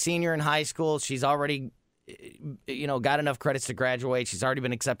oldest is a senior in high school. She's already, got enough credits to graduate. She's already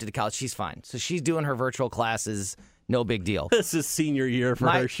been accepted to college. She's fine. So she's doing her virtual classes. No big deal. This is senior year for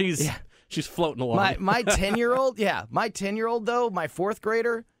her. She's floating along. My 10-year-old, my 10-year-old though, my fourth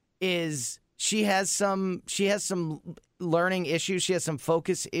grader she has some learning issues. She has some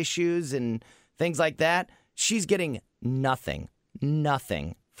focus issues and things like that. She's getting nothing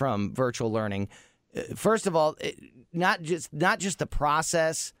from virtual learning. First of all, not just the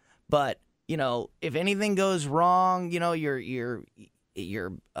process, but if anything goes wrong, your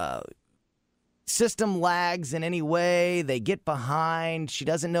system lags in any way. They get behind. She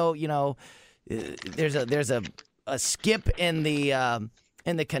doesn't know, there's a skip in the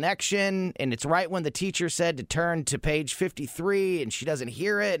connection, and it's right when the teacher said to turn to page 53, and she doesn't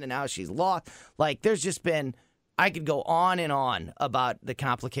hear it, and now she's lost. Like, there's just been, I could go on and on about the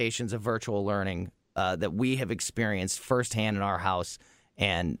complications of virtual learning that we have experienced firsthand in our house.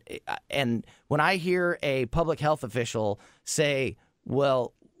 And when I hear a public health official say,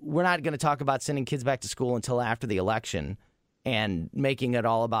 well, we're not going to talk about sending kids back to school until after the election and making it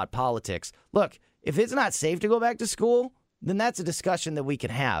all about politics. Look, if it's not safe to go back to school, then that's a discussion that we can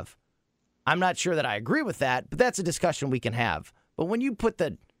have. I'm not sure that I agree with that, but that's a discussion we can have. But when you put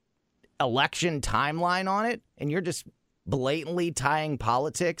the election timeline on it and you're just blatantly tying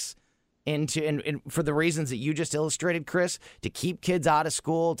politics into, and for the reasons that you just illustrated, Chris, to keep kids out of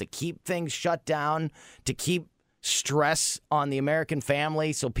school, to keep things shut down, to keep stress on the American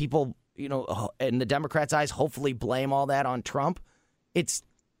family so people, in the Democrats' eyes, hopefully blame all that on Trump, it's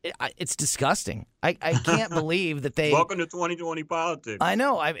disgusting. I can't believe that they welcome to 2020 politics. I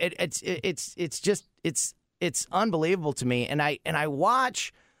know. It's unbelievable to me. And I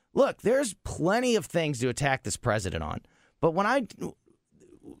watch. Look, there's plenty of things to attack this president on, but when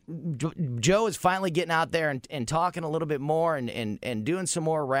Joe is finally getting out there and talking a little bit more and doing some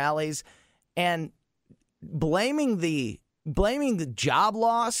more rallies and blaming the job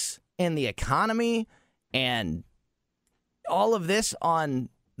loss and the economy and all of this on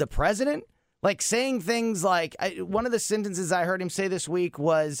the president, like saying things like, one of the sentences I heard him say this week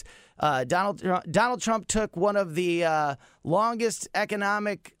was Donald Trump took one of the longest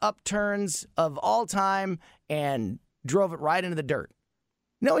economic upturns of all time and drove it right into the dirt.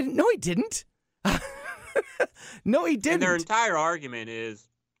 No, he didn't. No, he didn't. And their entire argument is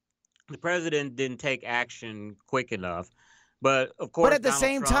the president didn't take action quick enough. But of course, but at the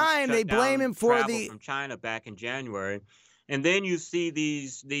same time, they blame him for travel from China back in January. And then you see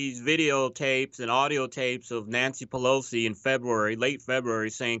these videotapes and audio tapes of Nancy Pelosi in late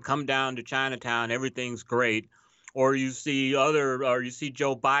February, saying, "Come down to Chinatown, everything's great." Or you see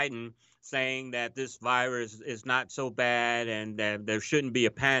Joe Biden saying that this virus is not so bad and that there shouldn't be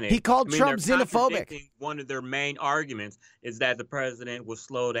a panic. He called Trump xenophobic. One of their main arguments is that the president was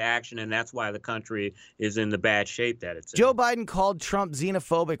slow to action, and that's why the country is in the bad shape that it's in. Joe Biden called Trump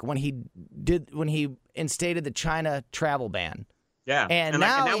xenophobic when he instated the China travel ban. Yeah. And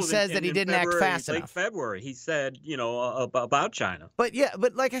now he says that he didn't act fast enough. Late February, he said, about China. But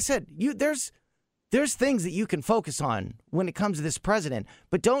like I said, there's things that you can focus on when it comes to this president,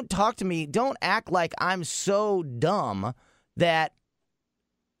 but don't talk to me. Don't act like I'm so dumb that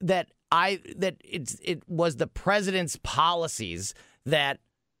it was the president's policies, that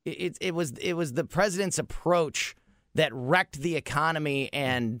it was the president's approach that wrecked the economy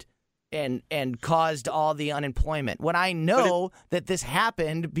and caused all the unemployment. When I know that this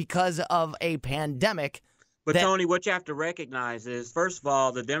happened because of a pandemic. But, Tony, what you have to recognize is, first of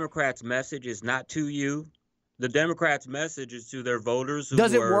all, the Democrats' message is not to you. The Democrats' message is to their voters who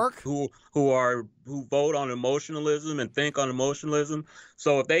vote on emotionalism and think on emotionalism.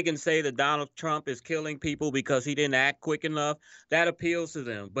 So if they can say that Donald Trump is killing people because he didn't act quick enough, that appeals to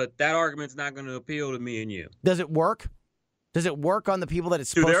them. But that argument's not going to appeal to me and you. Does it work? Does it work on the people that it's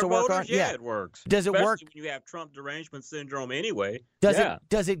supposed to work voters? On? Yeah, it works. Does it work? Especially when you have Trump derangement syndrome anyway.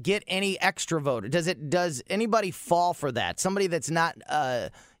 Does it get any extra voter? Does anybody fall for that? Somebody that's not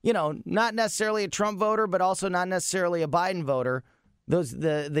not necessarily a Trump voter, but also not necessarily a Biden voter.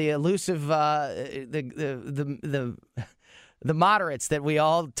 The elusive the moderates that we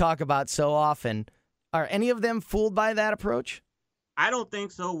all talk about so often. Are any of them fooled by that approach? I don't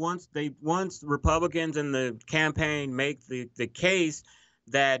think so. Once Republicans in the campaign make the case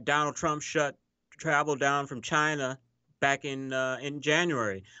that Donald Trump shut travel down from China back in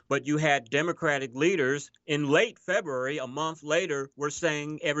January, but you had Democratic leaders in late February, a month later, were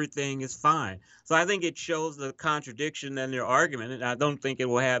saying everything is fine. So I think it shows the contradiction in their argument, and I don't think it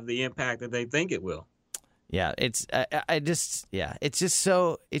will have the impact that they think it will. Yeah, it's just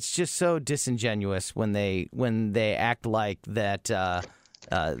so disingenuous when they act like that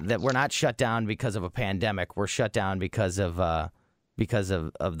that we're not shut down because of a pandemic. We're shut down because of the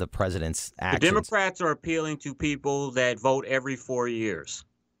president's actions. The Democrats are appealing to people that vote every 4 years.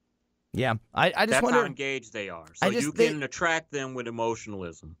 Yeah, I just that's wonder how engaged they are. So you can attract them with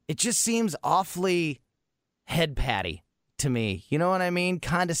emotionalism. It just seems awfully head patty to me. You know what I mean?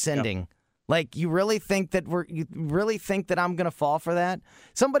 Condescending. Yep. Like, you really think that I'm going to fall for that?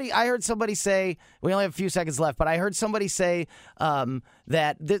 I heard somebody say, we only have a few seconds left, but I heard somebody say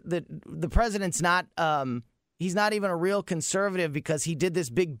that the president's not, he's not even a real conservative because he did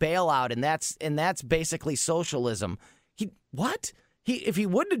this big bailout, and that's basically socialism. If he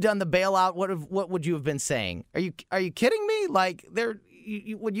wouldn't have done the bailout, what would you have been saying? Are you kidding me? Like,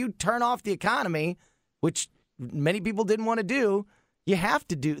 when you turn off the economy, which many people didn't want to do, you have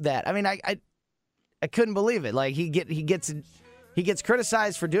to do that. I mean, I couldn't believe it. Like, he gets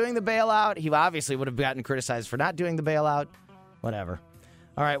criticized for doing the bailout. He obviously would have gotten criticized for not doing the bailout. Whatever.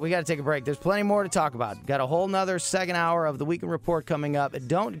 All right, we got to take a break. There's plenty more to talk about. Got a whole nother second hour of the Weekend Report coming up.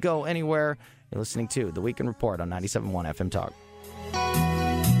 Don't go anywhere. You're listening to the Weekend Report on 97.1 FM Talk.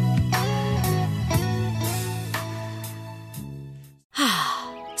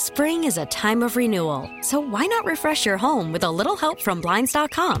 Spring is a time of renewal, so why not refresh your home with a little help from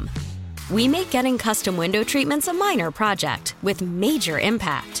Blinds.com? We make getting custom window treatments a minor project with major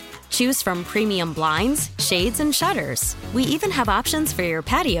impact. Choose from premium blinds, shades, and shutters. We even have options for your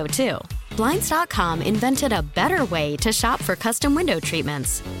patio, too. Blinds.com invented a better way to shop for custom window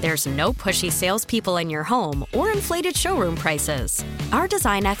treatments. There's no pushy salespeople in your home or inflated showroom prices. Our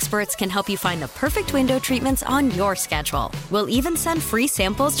design experts can help you find the perfect window treatments on your schedule. We'll even send free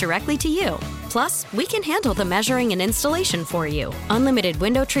samples directly to you. Plus, we can handle the measuring and installation for you. Unlimited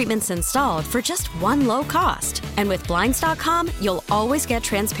window treatments installed for just one low cost. And with Blinds.com, you'll always get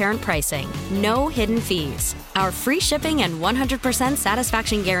transparent pricing. No hidden fees. Our free shipping and 100%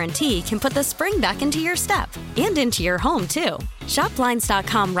 satisfaction guarantee can put the spring back into your step and into your home, too. Shop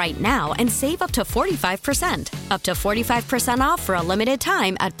Blinds.com right now and save up to 45%. Up to 45% off for a limited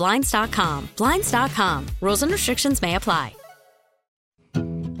time at Blinds.com. Blinds.com. Rules and restrictions may apply.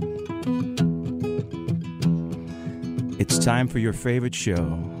 It's time for your favorite show.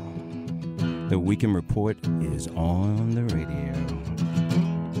 The Weekend Report is on the radio.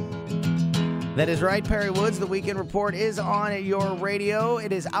 That is right, Perry Woods. The Weekend Report is on your radio.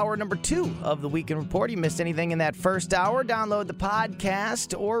 It is hour number 2 of the Weekend Report. You missed anything in that first hour, download the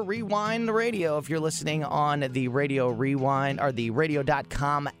podcast or rewind the radio if you're listening on the Radio Rewind or the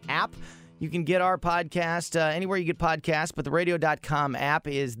radio.com app. You can get our podcast anywhere you get podcasts, but the radio.com app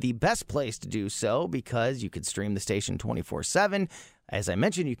is the best place to do so because you can stream the station 24/7. As I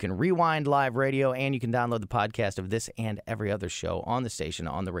mentioned, you can rewind live radio, and you can download the podcast of this and every other show on the station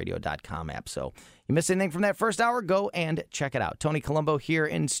on the radio.com app. So you missed anything from that first hour, go and check it out. Tony Colombo here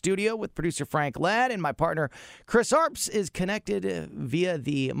in studio with producer Frank Ladd, and my partner Chris Arps is connected via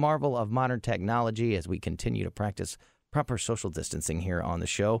the marvel of modern technology as we continue to practice proper social distancing here on the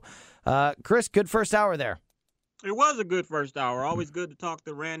show. Chris, good first hour there. It was a good first hour. Always good to talk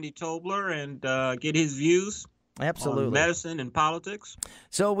to Randy Tobler and get his views. Absolutely. On medicine and politics.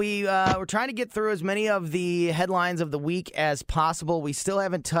 So we're trying to get through as many of the headlines of the week as possible. We still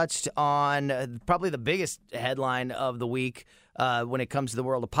haven't touched on probably the biggest headline of the week when it comes to the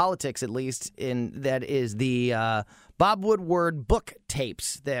world of politics, at least, and that is the Bob Woodward book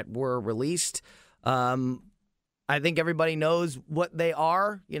tapes that were released. I think everybody knows what they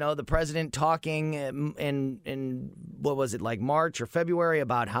are. You know, the president talking in what was it, like March or February,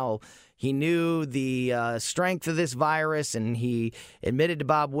 about how he knew the strength of this virus, and he admitted to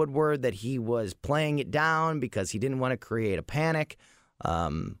Bob Woodward that he was playing it down because he didn't want to create a panic.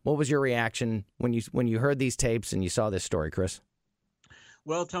 What was your reaction when you heard these tapes and you saw this story, Chris?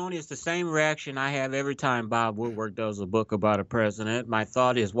 Well, Tony, it's the same reaction I have every time Bob Woodward does a book about a president. My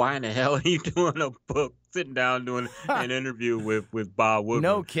thought is, why in the hell are you doing a book, sitting down doing an interview with Bob Woodward?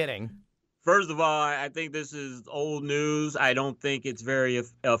 No kidding. First of all, I think this is old news. I don't think it's very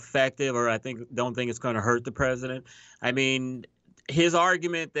effective, or don't think it's going to hurt the president. I mean, his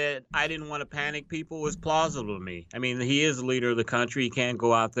argument that I didn't want to panic people was plausible to me. I mean, he is the leader of the country. He can't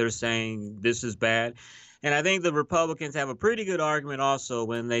go out there saying this is bad. And I think the Republicans have a pretty good argument also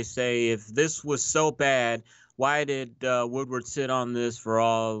when they say, if this was so bad, why did Woodward sit on this for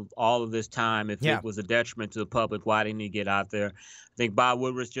all of this time? If it was a detriment to the public, why didn't he get out there? I think Bob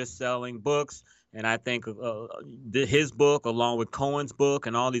Woodward's just selling books. And I think his book, along with Cohen's book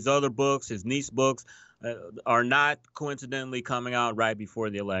and all these other books, his niece's books, are not coincidentally coming out right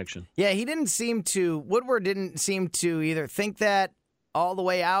before the election. Yeah, Woodward didn't seem to either think that all the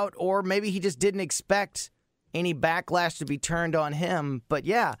way out, or maybe he just didn't expect any backlash to be turned on him. But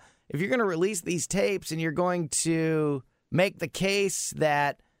yeah, if you're going to release these tapes and you're going to make the case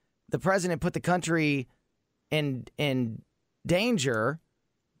that the president put the country in danger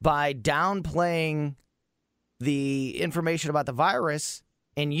by downplaying the information about the virus,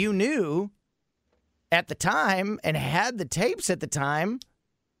 and you knew at the time and had the tapes at the time,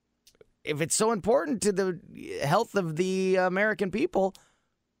 if it's so important to the health of the American people,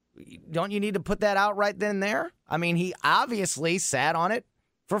 don't you need to put that out right then and there? I mean, he obviously sat on it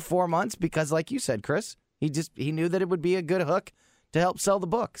for 4 months because, like you said, Chris, He knew that it would be a good hook to help sell the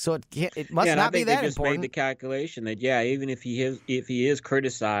book. So it must not be that important. They just made the calculation that even if he is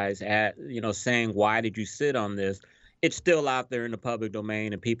criticized at saying why did you sit on this, it's still out there in the public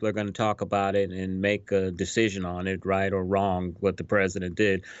domain, and people are going to talk about it and make a decision on it, right or wrong, what the president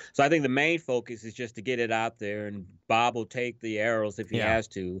did. So I think the main focus is just to get it out there, and Bob will take the arrows if he has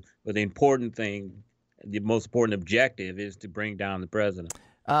to. But the important thing, the most important objective, is to bring down the president.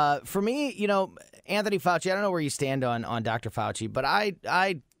 For me, Anthony Fauci, I don't know where you stand on Dr. Fauci, but I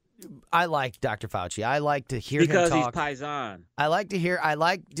like Dr. Fauci. I like to hear him talk. Because he's Paisan. I like to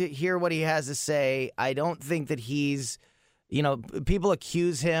hear what he has to say. I don't think that he's, people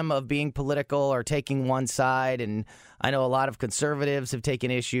accuse him of being political or taking one side, and I know a lot of conservatives have taken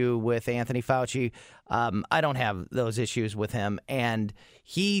issue with Anthony Fauci. I don't have those issues with him. And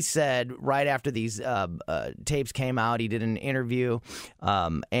he said right after these tapes came out, he did an interview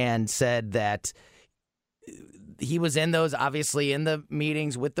and said that he was in the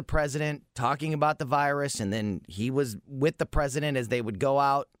meetings with the president talking about the virus, and then he was with the president as they would go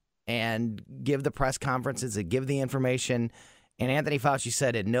out and give the press conferences and give the information. And Anthony Fauci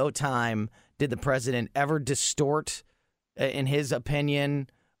said at no time did the president ever distort, in his opinion,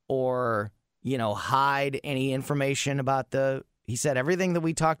 or, hide any information about he said everything that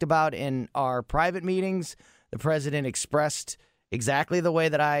we talked about in our private meetings, the president expressed exactly the way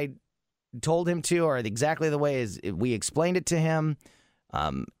that I told him to, or exactly the way as we explained it to him,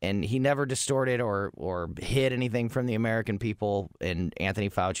 and he never distorted or hid anything from the American people, in Anthony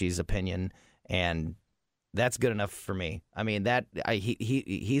Fauci's opinion, and that's good enough for me. I mean,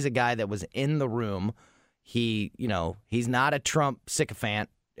 he's a guy that was in the room. He's not a Trump sycophant.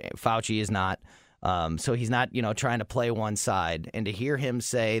 Fauci is not, so he's not trying to play one side. And to hear him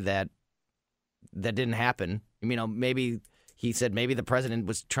say that didn't happen, maybe. He said maybe the president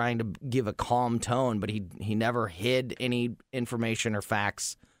was trying to give a calm tone, but he never hid any information or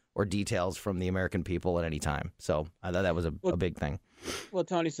facts or details from the American people at any time. So I thought that was a big thing. Well,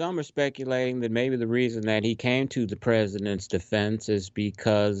 Tony, some are speculating that maybe the reason that he came to the president's defense is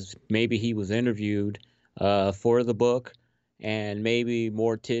because maybe he was interviewed for the book, and maybe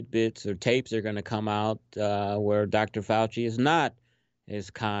more tidbits or tapes are going to come out where Dr. Fauci is not is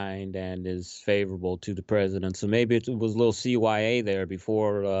kind and is favorable to the president. So maybe it was a little CYA there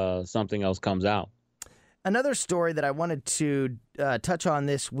before something else comes out. Another story that I wanted to touch on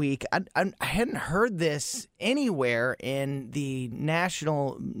this week, I hadn't heard this anywhere in the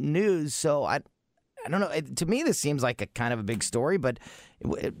national news, so I don't know. To me, this seems like a kind of a big story, but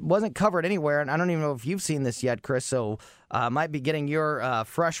it wasn't covered anywhere, and I don't even know if you've seen this yet, Chris, so I might be getting your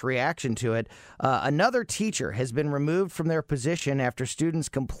fresh reaction to it. Another teacher has been removed from their position after students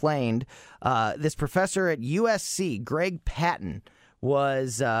complained. This professor at USC, Greg Patton,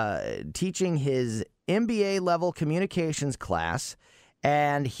 was teaching his MBA-level communications class,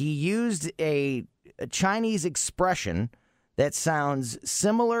 and he used a Chinese expression that sounds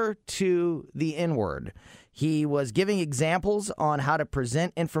similar to the N-word. He was giving examples on how to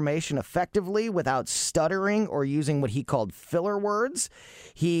present information effectively without stuttering or using what he called filler words.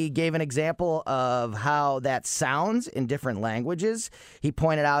 He gave an example of how that sounds in different languages. He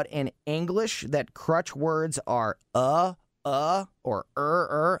pointed out in English that crutch words are or The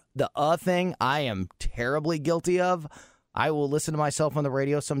thing I am terribly guilty of. I will listen to myself on the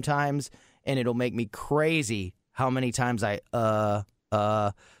radio sometimes, and it'll make me crazy how many times I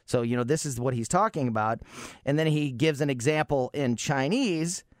So, this is what he's talking about. And then he gives an example in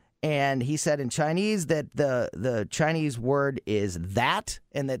Chinese, and he said in Chinese that the Chinese word is that,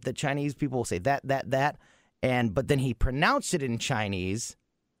 and that the Chinese people will say that. But then he pronounced it in Chinese,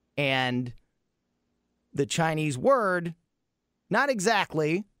 and the Chinese word, not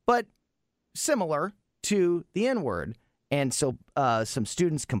exactly, but similar to the N-word. And so some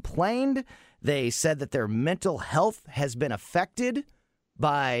students complained. They said that their mental health has been affected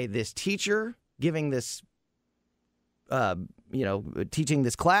by this teacher giving this, teaching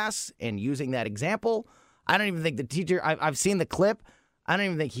this class and using that example. I don't even think the teacher, I've seen the clip. I don't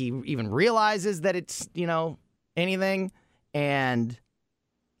even think he even realizes that it's, anything. And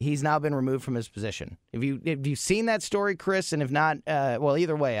he's now been removed from his position. Have you seen that story, Chris? And if not, well,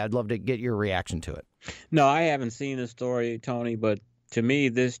 either way, I'd love to get your reaction to it. No, I haven't seen the story, Tony, but to me,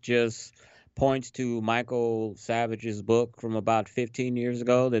 this just points to Michael Savage's book from about 15 years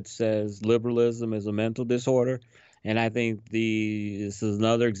ago that says liberalism is a mental disorder. And I think this is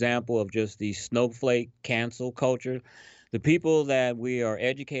another example of just the snowflake cancel culture The people that we are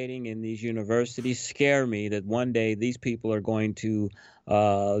educating in these universities scare me that one day these people are going to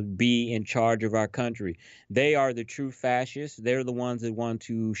be in charge of our country. They are the true fascists. They're the ones that want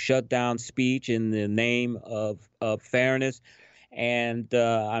to shut down speech in the name of fairness. And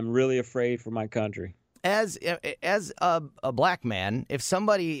I'm really afraid for my country. As a black man, if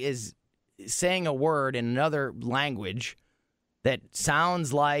somebody is saying a word in another language that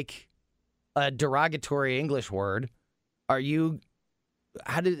sounds like a derogatory English word,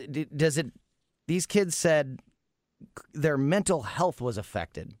 these kids said their mental health was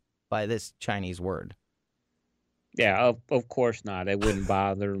affected by this Chinese word. Yeah, of course not. It wouldn't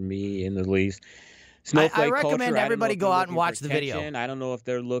bother me in the least. I recommend everybody go out and watch the video. I don't know if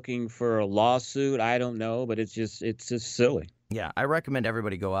they're looking for a lawsuit. I don't know, but it's just silly. Yeah, I recommend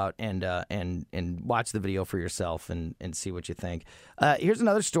everybody go out and watch the video for yourself and see what you think. Here's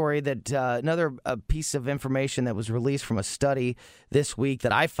another story that another piece of information that was released from a study this week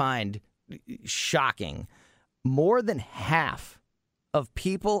that I find shocking. More than half of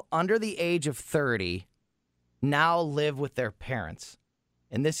people under the age of 30 now live with their parents,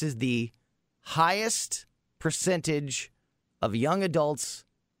 and this is the highest percentage of young adults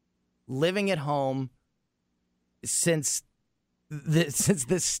living at home since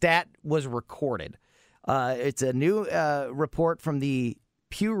this stat was recorded. It's a new report from the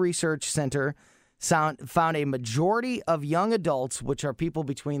Pew Research Center found a majority of young adults, which are people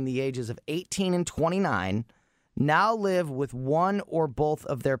between the ages of 18 and 29, now live with one or both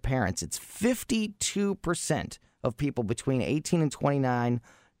of their parents. It's 52% of people between 18 and 29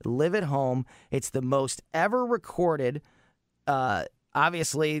 live at home. It's the most ever recorded.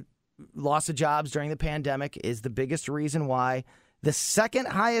 Obviously, loss of jobs during the pandemic is the biggest reason why. The second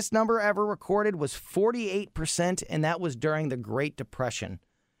highest number ever recorded was 48%, and that was during the Great Depression.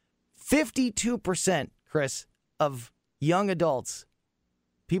 52%, Chris, of young adults,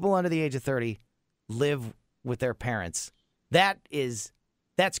 people under the age of 30, live with their parents.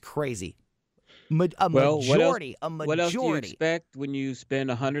 That's crazy. A majority. What else do you expect when you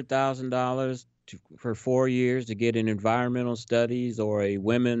spend $100,000 for 4 years to get an environmental studies or a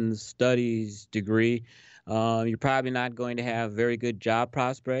women's studies degree? You're probably not going to have very good job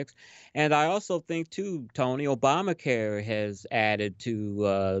prospects. And I also think, too, Tony, Obamacare has added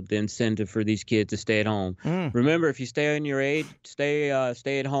to the incentive for these kids to stay at home. Remember, if you stay on your age, stay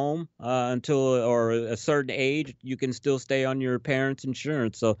at home until a certain age, you can still stay on your parents'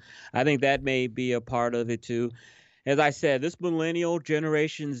 insurance. So I think that may be a part of it, too. As I said, this millennial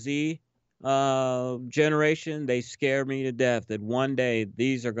Generation Z generation, they scare me to death that one day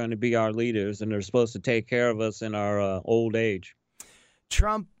these are going to be our leaders and they're supposed to take care of us in our old age.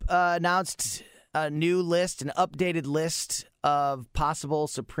 Trump announced a new list, an updated list of possible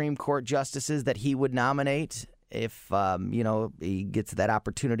Supreme Court justices that he would nominate if, he gets that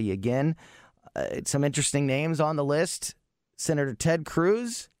opportunity again. Some interesting names on the list: Senator Ted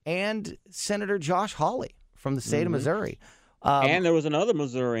Cruz and Senator Josh Hawley from the state of Missouri. And there was another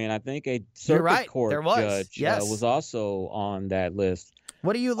Missourian, I think a circuit court judge was also on that list.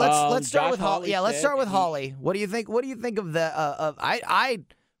 What do you let's start with Hawley? Yeah, let's start with Hawley. What do you think? What do you think of the? I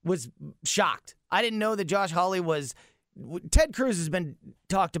was shocked. I didn't know that Josh Hawley was. Ted Cruz has been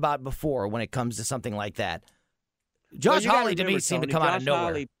talked about before when it comes to something like that. Josh Hawley to me seemed to come out of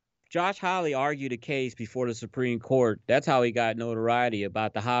nowhere. Josh Hawley argued a case before the Supreme Court. That's how he got notoriety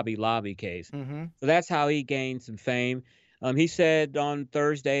about the Hobby Lobby case. So that's how he gained some fame. He said on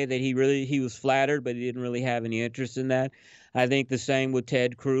Thursday that he was flattered, but he didn't really have any interest in that. I think the same with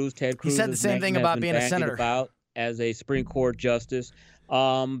Ted Cruz. Ted Cruz he said the same thing about being a senator. As a Supreme Court justice.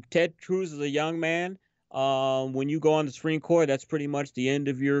 Ted Cruz is a young man. When you go on the Supreme Court, that's pretty much the end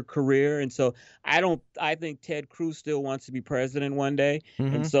of your career. And so I think Ted Cruz still wants to be president one day.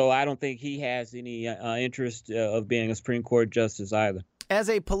 And so I don't think he has any interest of being a Supreme Court justice either. As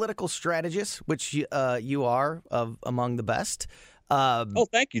a political strategist, which you are among the best.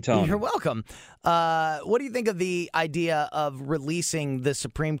 Thank you, Tony. You're welcome. What do you think of the idea of releasing the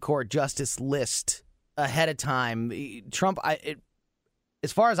Supreme Court justice list ahead of time? Trump,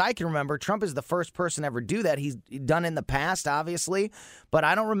 as far as I can remember, Trump is the first person to ever do that. He's done in the past, obviously, but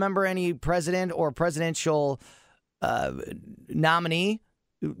I don't remember any president or presidential nominee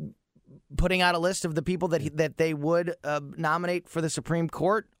putting out a list of the people that they would nominate for the Supreme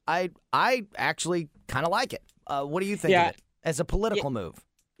Court. I actually kind of like it. What do you think of it as a political move?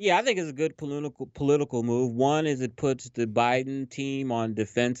 Yeah, I think it's a good political move. One is it puts the Biden team on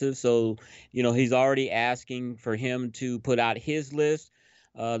defensive. So, he's already asking for him to put out his list.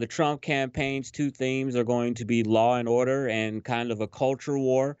 The Trump campaign's two themes are going to be law and order and kind of a culture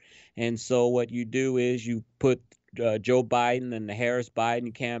war. And so what you do is you put Joe Biden and the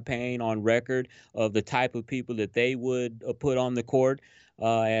Harris-Biden campaign on record of the type of people that they would put on the court.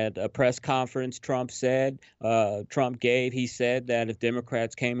 At a press conference, Trump said that if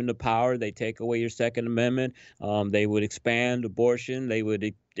Democrats came into power, they take away your Second Amendment. They would expand abortion. They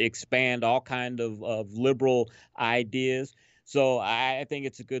would expand all kind of liberal ideas. So I think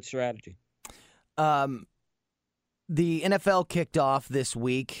it's a good strategy. The NFL kicked off this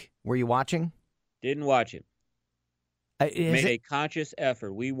week. Were you watching? Didn't watch it. Made a conscious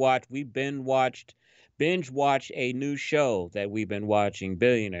effort. We binge watch a new show that we've been watching,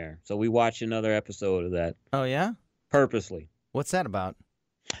 Billionaire. So we watched another episode of that. Oh, yeah? Purposely. What's that about?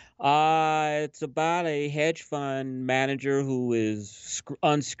 It's about a hedge fund manager who is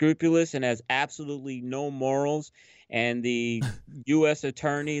unscrupulous and has absolutely no morals, and the U.S.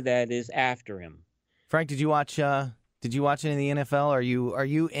 attorney that is after him. Frank, did you watch any of the NFL? Are you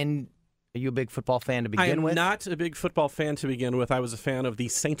a big football fan to begin with? I'm not a big football fan to begin with. I was a fan of the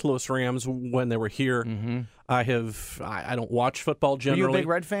St. Louis Rams when they were here. Mm-hmm. I don't watch football generally. Are you a big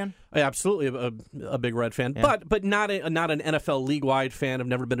Red fan? Absolutely a big Red fan, yeah. but not an NFL league-wide fan. I've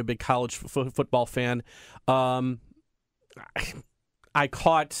never been a big college football fan. I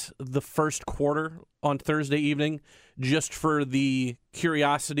caught the first quarter on Thursday evening just for the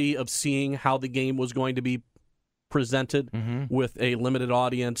curiosity of seeing how the game was going to be presented with a limited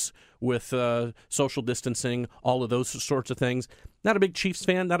audience, with social distancing, all of those sorts of things. Not a big Chiefs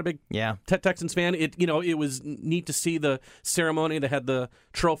fan, not a big Texans fan. It was neat to see the ceremony. They had the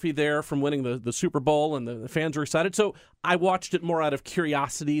trophy there from winning the Super Bowl, and the fans were excited. So I watched it more out of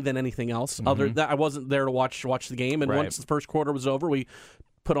curiosity than anything else. Other than that, I wasn't there to watch the game. And once the first quarter was over, we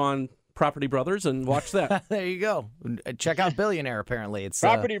put on Property Brothers and watched that. There you go. Check out Billionaire. Apparently, it's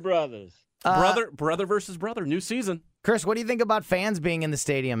Property Brothers. Brother versus brother, new season. Chris, what do you think about fans being in the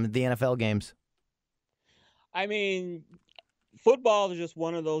stadium at the NFL games? I mean, football is just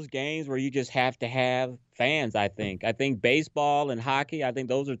one of those games where you just have to have fans, I think. I think baseball and hockey, I think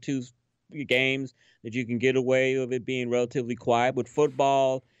those are two games that you can get away with it being relatively quiet. But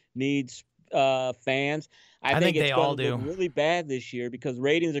football needs fans. I think it's going to look really bad this year because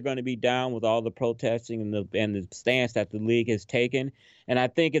ratings are going to be down with all the protesting and the stance that the league has taken. And I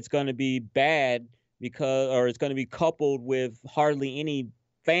think it's going to be bad it's going to be coupled with hardly any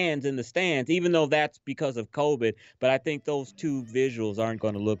fans in the stands, even though that's because of COVID. But I think those two visuals aren't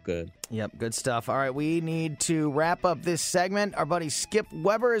going to look good. Yep, good stuff. All right, we need to wrap up this segment. Our buddy Skip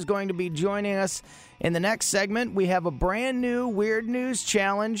Weber is going to be joining us in the next segment. We have a brand new Weird News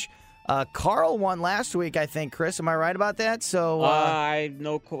Challenge. Carl won last week, I think. Chris, am I right about that? So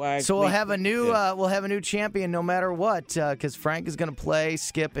we'll have a new champion no matter what, because Frank is going to play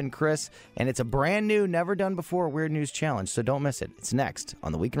Skip and Chris, and it's a brand new, never done before Weird News Challenge. So don't miss it. It's next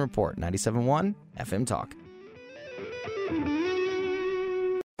on the Weekend Report, 97.1 FM Talk.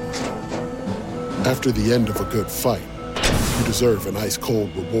 After the end of a good fight, you deserve an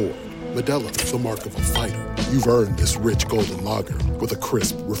ice-cold reward. Modelo is the mark of a fighter. You've earned this rich golden lager with a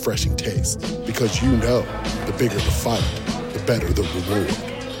crisp, refreshing taste. Because you know, the bigger the fight, the better the reward.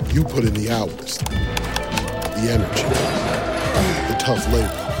 You put in the hours, the energy, the tough labor.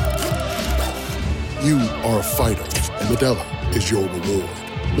 You are a fighter, and Modelo is your reward.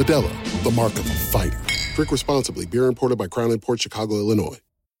 Modelo, the mark of a fighter. Drink responsibly. Beer imported by Crown Imports, Chicago, Illinois.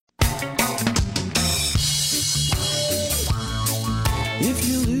 If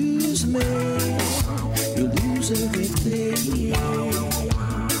you lose me, you lose everything.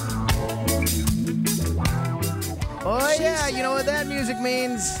 Oh, yeah, you know what that music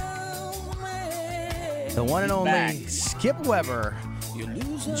means. The one and only Skip Weber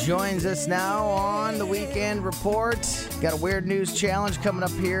joins us now on the Weekend Report. Got a Weird News Challenge coming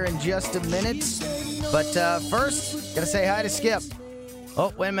up here in just a minute. But first, got to say hi to Skip.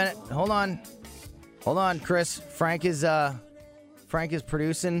 Oh, wait a minute. Hold on, Chris. Frank is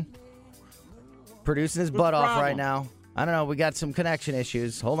producing his butt off right now. I don't know. We got some connection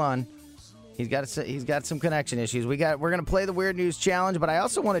issues. Hold on. He's got some connection issues. We're gonna play the Weird News Challenge, but I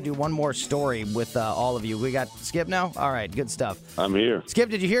also want to do one more story with all of you. We got Skip now. All right, good stuff. I'm here. Skip,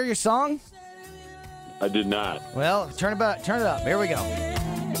 did you hear your song? I did not. Well, turn it up. Here we go.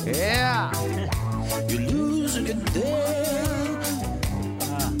 Yeah. You lose a good day.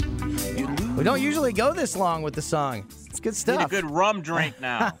 We don't usually go this long with the song. It's good stuff. Need a good rum drink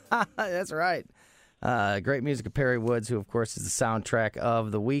now. That's right. Great music of Perry Woods, who, of course, is the soundtrack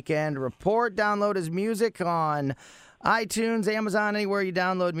of the Weekend Report. Download his music on iTunes, Amazon, anywhere you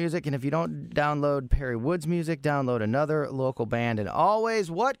download music. And if you don't download Perry Woods music, download another local band. And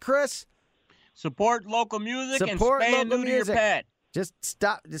always, what, Chris? Support local music and spay new to your pet. Just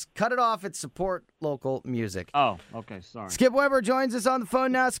stop. Just cut it off and support local music. Oh, okay. Sorry. Skip Weber joins us on the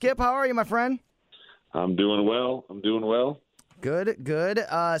phone now. Skip, how are you, my friend? I'm doing well. Good.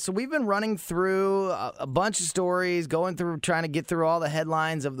 So we've been running through a bunch of stories, trying to get through all the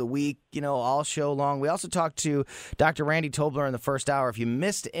headlines of the week, all show long. We also talked to Dr. Randy Tobler in the first hour. If you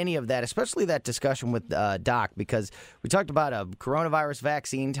missed any of that, especially that discussion with Doc, because we talked about a coronavirus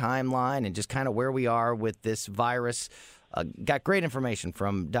vaccine timeline and just kind of where we are with this virus. Got great information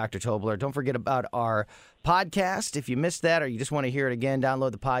from Dr. Tobler. Don't forget about our podcast. If you missed that or you just want to hear it again,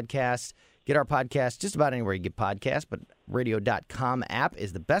 download the podcast. Get our podcast just about anywhere you get podcasts, but radio.com app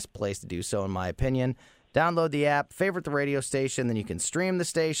is the best place to do so, in my opinion. Download the app, favorite the radio station, then you can stream the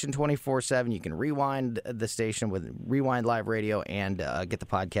station 24/7. You can rewind the station with Rewind Live Radio and get the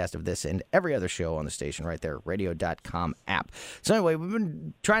podcast of this and every other show on the station right there, radio.com app. So anyway, we've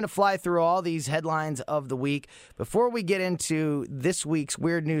been trying to fly through all these headlines of the week. Before we get into this week's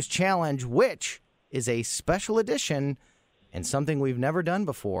Weird News Challenge, which is a special edition and something we've never done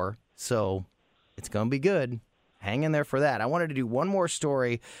before, so it's going to be good. Hang in there for that. I wanted to do one more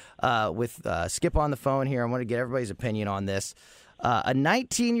story with Skip on the phone here. I want to get everybody's opinion on this. A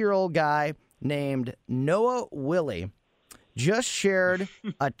 19-year-old guy named Noah Willie just shared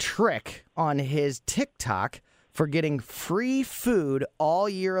a trick on his TikTok for getting free food all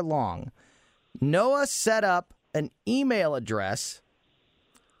year long. Noah set up an email address.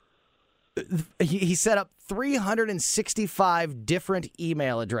 He set up 365 different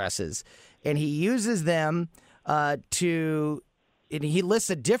email addresses, and he uses them and he lists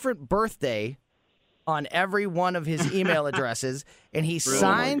a different birthday on every one of his email addresses, and he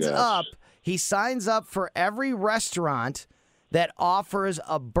signs up for every restaurant that offers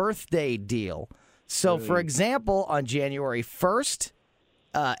a birthday deal. So, for example, on January 1st,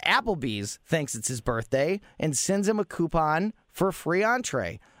 Applebee's thinks it's his birthday and sends him a coupon for a free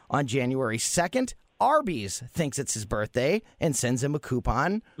entree. On January 2nd, Arby's thinks it's his birthday and sends him a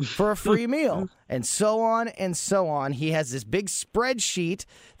coupon for a free meal, and so on and so on. He has this big spreadsheet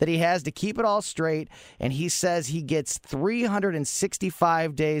that he has to keep it all straight, and he says he gets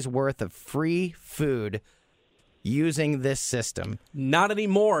 365 days worth of free food using this system. Not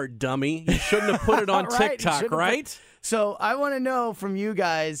anymore, dummy. You shouldn't have put it on TikTok, right? So I want to know from you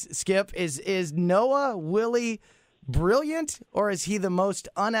guys, Skip, is Noah Willie brilliant, or is he the most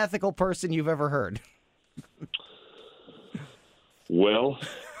unethical person you've ever heard? Well,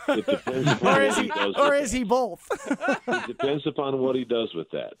 it depends upon what he does. Or is he both? It depends upon what he does with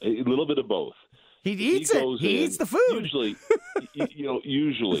that. A little bit of both. He eats it. He eats the food.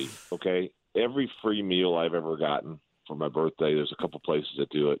 Usually, okay, every free meal I've ever gotten for my birthday, there's a couple places that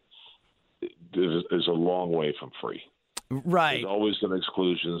do it, is a long way from free. Right. There's always some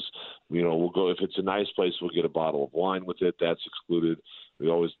exclusions. We'll go, if it's a nice place, we'll get a bottle of wine with it. That's excluded. We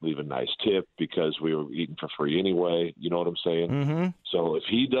always leave a nice tip because we were eating for free anyway. You know what I'm saying? Mm-hmm. So if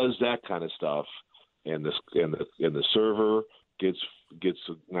he does that kind of stuff, and the server gets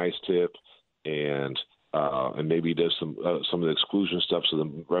a nice tip, and maybe he does some of the exclusion stuff, so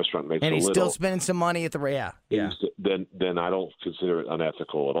the restaurant makes and a he's little. Still spending some money at the Then I don't consider it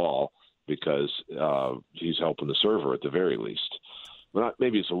unethical at all, because he's helping the server at the very least.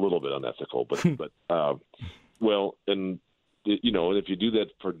 Maybe it's a little bit unethical, but and if you do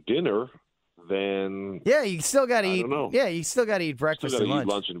that for dinner, then you still got to eat. Yeah, you still got to eat breakfast and lunch.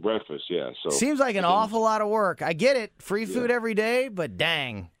 Eat lunch and breakfast. Yeah, so seems like an awful lot of work. I get it, free food every day, but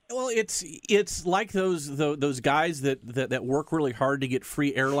dang. Well, it's like those guys that work really hard to get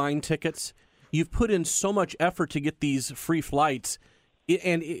free airline tickets. You've put in so much effort to get these free flights.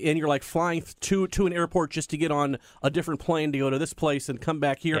 And you're like flying to an airport just to get on a different plane to go to this place and come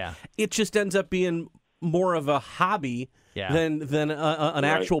back here. Yeah. It just ends up being more of a hobby than an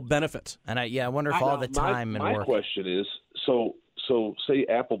actual benefit. And I wonder if all the time and work. My question is, so say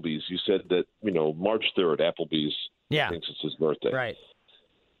Applebee's. You said that March 3rd, Applebee's thinks it's his birthday. Right.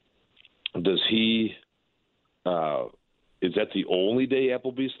 Does he? Is that the only day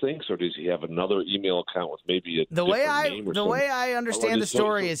Applebee's thinks, or does he have another email account with maybe a different name or something? The way I understand the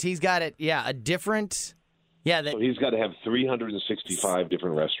story is he's got it, a different. Yeah, so he's got to have 365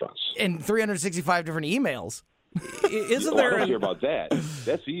 different restaurants and 365 different emails. Isn't there? I don't care about that.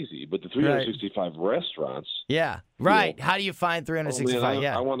 That's easy. But the 365 restaurants. Yeah, right. How do you find 365?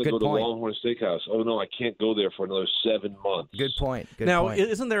 I want to go to Longhorn Steakhouse. Oh no, I can't go there for another 7 months. Good point.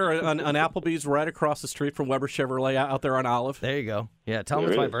 Isn't there an Applebee's right across the street from Weber Chevrolet out there on Olive? There you go. Yeah, tell them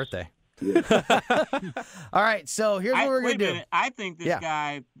it's my birthday. All right, so here's what we're going to do. I think this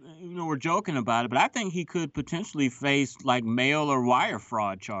guy, we're joking about it, but I think he could potentially face like mail or wire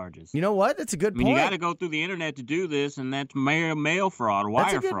fraud charges. You know what? That's a good point. You got to go through the internet to do this, and that's mail fraud,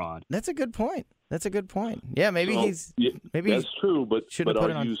 wire fraud. That's a good point. Yeah, maybe that's true. But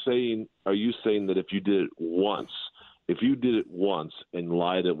are you saying that if you did it once and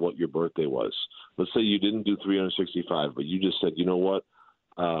lied at what your birthday was, let's say you didn't do 365, but you just said, you know what,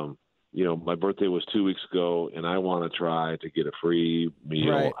 my birthday was 2 weeks ago, and I want to try to get a free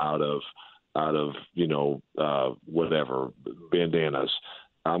meal out of whatever bandanas.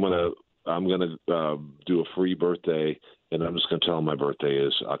 I'm gonna do a free birthday, and I'm just gonna tell them my birthday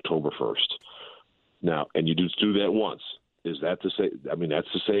is October 1st. Now, and you just do that once. Is that the same? I mean, that's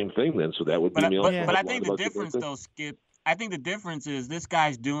the same thing then. So that would be meal. But I think the difference, though, Skip. I think the difference is this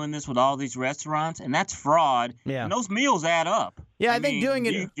guy's doing this with all these restaurants, and that's fraud. Yeah. And those meals add up. Yeah, I think doing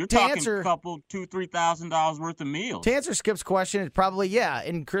it. You're talking a couple, $2,000-$3,000 worth of meals. To answer Skip's question, it's probably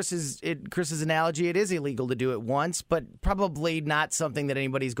in Chris's analogy, it is illegal to do it once, but probably not something that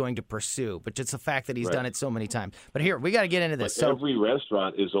anybody's going to pursue. But just the fact that he's done it so many times. But here, we got to get into this. But every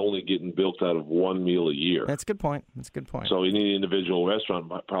restaurant is only getting built out of one meal a year. That's a good point. So any individual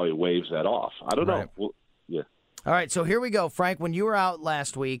restaurant probably waives that off. I don't know. Well, yeah. All right, so here we go. Frank, when you were out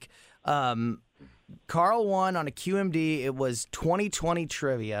last week, Carl won on a QMD. It was 2020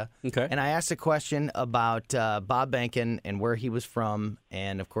 trivia. Okay. And I asked a question about Bob Benkin and where he was from.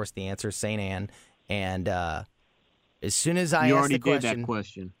 And, of course, the answer is St. Anne. And as soon as I asked the question, did that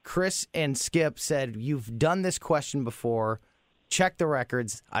question, Chris and Skip said, "You've done this question before. Check the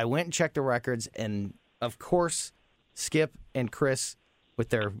records." I went and checked the records. And, of course, Skip and Chris, with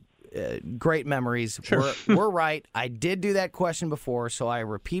their great memories. Sure. We're right. I did do that question before, so I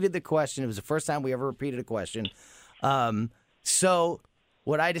repeated the question. It was the first time we ever repeated a question. So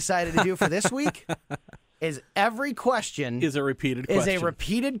what I decided to do for this week is every question is a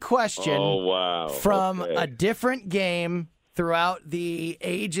repeated question. Oh, wow. From a different game throughout the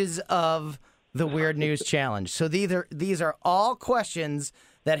ages of the Weird News Challenge. So these are all questions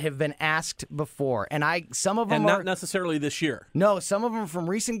that have been asked before. And some of them are not necessarily this year. No, some of them are from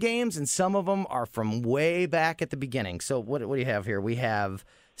recent games, and some of them are from way back at the beginning. So what do you have here? We have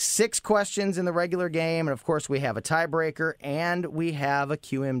 6 questions in the regular game, and of course we have a tiebreaker, and we have a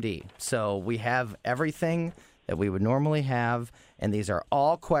QMD. So we have everything that we would normally have, and these are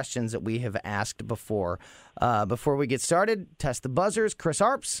all questions that we have asked before. Before we get started, test the buzzers. Chris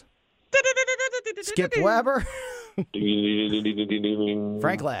Arps. Skip Weber.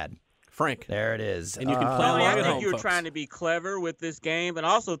 Frank Ladd. Frank. There it is. And you can play along I at think home, you were folks. trying to be clever with this game, but I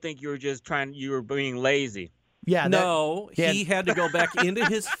also think you were being lazy. Yeah. He had to go back into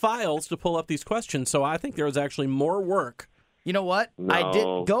his files to pull up these questions, so I think there was actually more work. You know what? No, I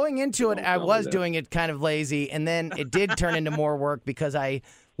did going into it. I was doing it kind of lazy, and then it did turn into more work because I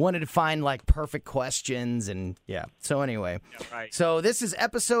wanted to find like perfect questions, and So anyway, So this is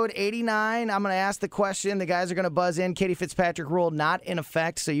episode 89. I'm going to ask the question. The guys are going to buzz in. Katie Fitzpatrick rule not in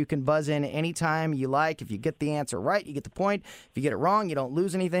effect, so you can buzz in anytime you like. If you get the answer right, you get the point. If you get it wrong, you don't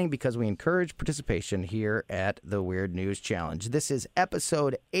lose anything because we encourage participation here at the Weird News Challenge. This is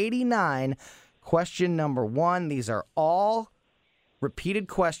episode 89. Question number 1. These are all repeated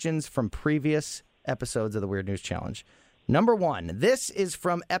questions from previous episodes of the Weird News Challenge. Number 1. This is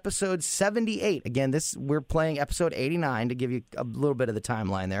from episode 78. Again, we're playing episode 89 to give you a little bit of the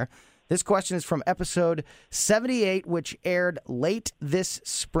timeline there. This question is from episode 78, which aired late this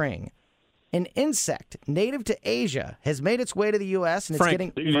spring. An insect native to Asia has made its way to the U.S. and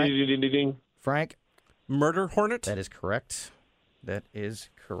Frank. it's getting... Frank? Murder hornet? That is correct.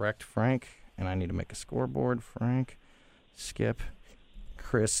 Frank. And I need to make a scoreboard. Frank, Skip,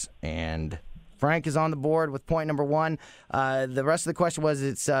 Chris, and Frank is on the board with point number 1. The rest of the question was,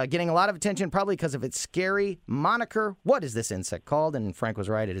 it's getting a lot of attention probably because of its scary moniker. What is this insect called? And Frank was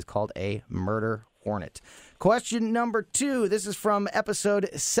right. It is called a murder hornet. Question number 2. This is from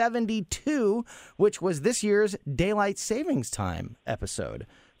episode 72, which was this year's Daylight Savings Time episode.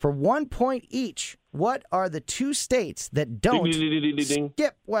 For 1 point each, what are the 2 states that don't...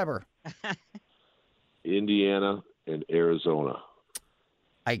 Skip Weber. Indiana and Arizona.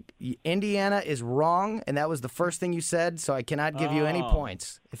 Indiana is wrong, and that was the first thing you said, so I cannot give you any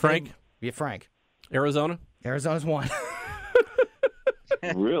points. Frank? Frank. Arizona? Arizona's 1.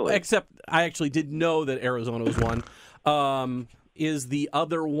 Really? Except I actually did know that Arizona was 1. Is the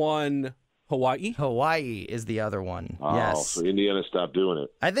other one Hawaii? Hawaii is the other one. Oh, yes. So Indiana stopped doing it.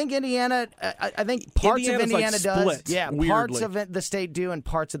 I think Indiana. I think parts of Indiana like does. split, Yeah, weirdly. parts of the state do, and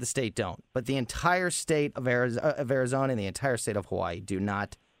parts of the state don't. But the entire state of Arizona and the entire state of Hawaii do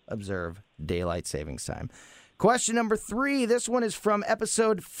not observe daylight savings time. Question number 3. This one is from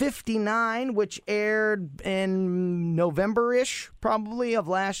episode 59, which aired in November-ish, probably, of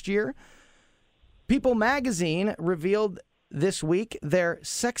last year. People magazine revealed this week their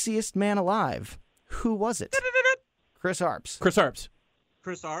sexiest man alive. Who was it? Chris Arps. Chris Arps.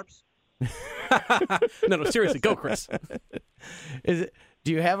 Chris Arps. No, seriously, go, Chris. Do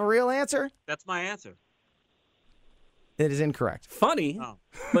you have a real answer? That's my answer. It is incorrect. Funny,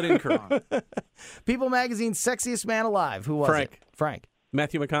 but incorrect. People magazine's sexiest man alive. Who was Frank. it? Frank.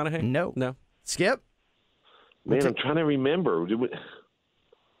 Matthew McConaughey? No. Skip? Man, I'm trying to remember.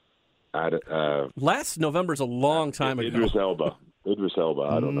 Last November's a long time ago. Idris Elba.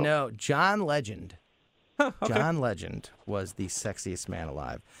 I don't know. No, John Legend. Okay. John Legend was the sexiest man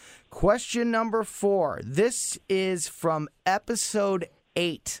alive. Question number 4. This is from episode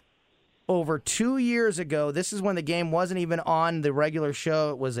 8. Over 2 years ago, this is when the game wasn't even on the regular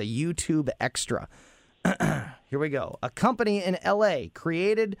show. It was a YouTube extra. Here we go. A company in L.A.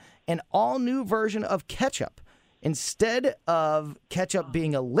 created an all-new version of ketchup. Instead of ketchup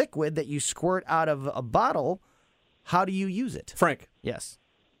being a liquid that you squirt out of a bottle, how do you use it? Frank. Yes.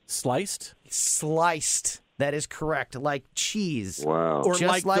 Sliced? Sliced. That is correct. Like cheese. Wow. Or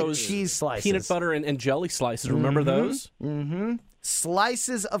just like those cheese slices. Peanut butter and jelly slices. Remember those? Mm-hmm.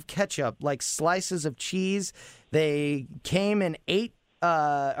 Slices of ketchup, like slices of cheese. They came in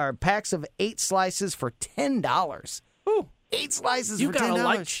packs of 8 slices for $10. Ooh, 8 slices for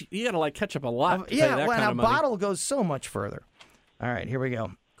 $10. You gotta like ketchup a lot. Yeah, when a bottle goes so much further. All right, here we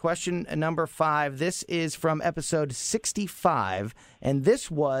go. Question number 5. This is from episode 65, and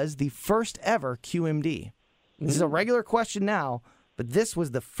this was the first ever QMD. This is a regular question now, but this was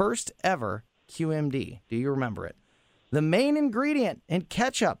the first ever QMD. Do you remember it? The main ingredient in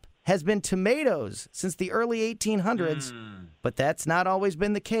ketchup has been tomatoes since the early 1800s, but that's not always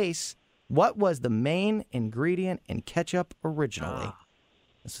been the case. What was the main ingredient in ketchup originally?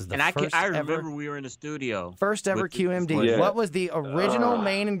 This is the first I ever. remember we were in the studio. First ever QMD. Yeah. What was the original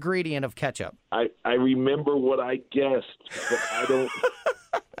main ingredient of ketchup? I remember what I guessed, but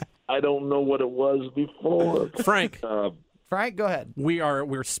I don't know what it was before. Frank. Frank, go ahead.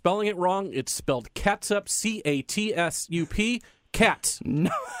 We're spelling it wrong. It's spelled catsup, C-A-T-S-U-P, cats.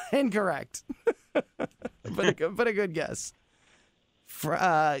 No, incorrect. but a good guess.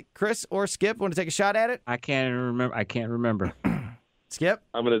 Chris or Skip, want to take a shot at it? I can't remember. Skip?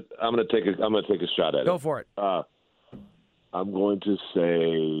 I'm gonna take a shot at it. Go for it. I'm going to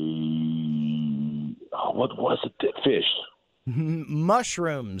say, what was it? Fish.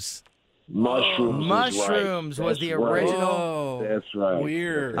 Mushrooms. Mushrooms was the original. Oh, that's right.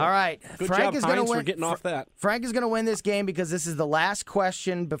 Weird. All right. Good Frank job, is going to Heinz, win. for getting off that. Frank is going to win this game because this is the last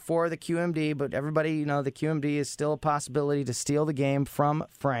question before the QMD, but everybody, the QMD is still a possibility to steal the game from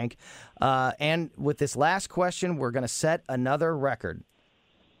Frank. And with this last question, we're going to set another record.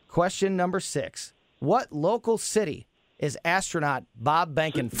 Question number 6. What local city is astronaut Bob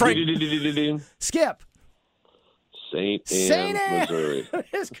Behnken from? Skip. St. Anne, Missouri. That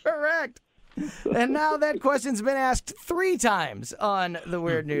is correct. And now that question's been asked 3 times on the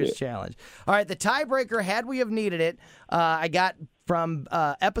Weird News Challenge. All right, the tiebreaker, had we have needed it, I got from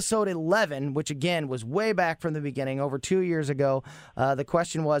episode 11, which again was way back from the beginning, over 2 years ago. The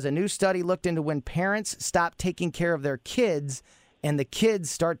question was, a new study looked into when parents stop taking care of their kids and the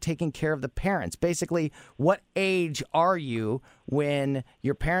kids start taking care of the parents. Basically, what age are you when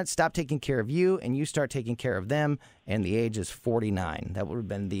your parents stop taking care of you and you start taking care of them, and the age is 49? That would have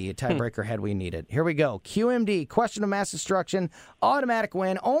been the tiebreaker had we needed. Here we go. QMD, question of mass destruction, automatic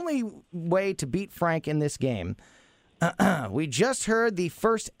win, only way to beat Frank in this game. We just heard the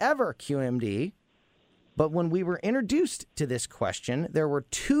first ever QMD, but when we were introduced to this question, there were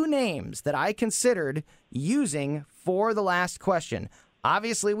 2 names that I considered using for the last question.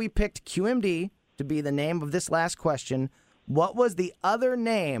 Obviously, we picked QMD to be the name of this last question. What was the other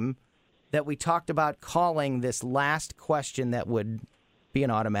name that we talked about calling this last question that would be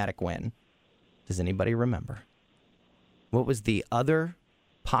an automatic win? Does anybody remember? What was the other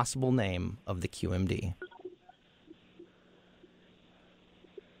possible name of the QMD?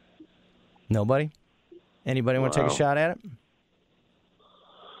 Nobody? Anybody want to take a shot at it?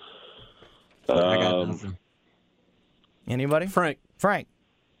 I got nothing. Anybody? Frank.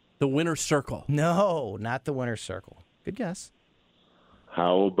 The winner's circle. No, not the winner's circle. Good guess.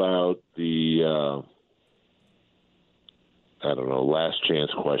 How about the, last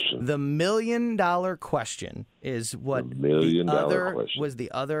chance question? The $1 million question is what was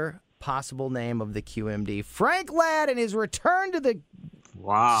the other possible name of the QMD. Frank Ladd, in his return to the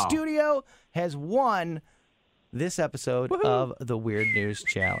studio, has won this episode of the Weird News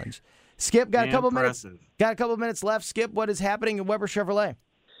Challenge. Skip, got a couple minutes left. Skip, what is happening at Weber Chevrolet?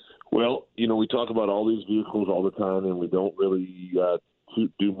 Well, we talk about all these vehicles all the time, and we don't really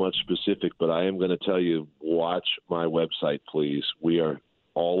do much specific, but I am going to tell you, watch my website, please. We are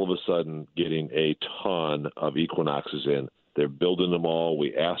all of a sudden getting a ton of Equinoxes in. They're building them all.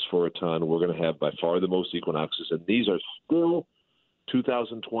 We asked for a ton. We're going to have by far the most Equinoxes, and these are still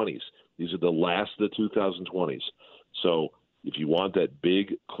 2020s. These are the last of the 2020s. So if you want that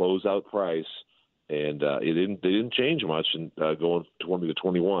big closeout price, and they didn't change much in going 20 to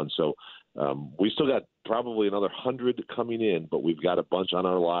 21. So we still got probably another 100 coming in, but we've got a bunch on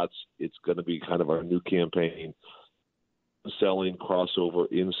our lots. It's going to be kind of our new campaign, selling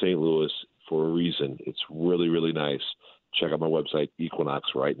crossover in St. Louis for a reason. It's really, really nice. Check out my website,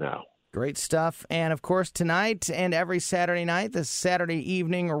 Equinox, right now. Great stuff. And, of course, tonight and every Saturday night, the Saturday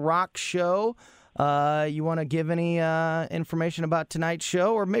Evening Rock Show. You want to give any information about tonight's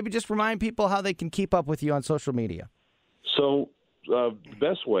show, or maybe just remind people how they can keep up with you on social media? So the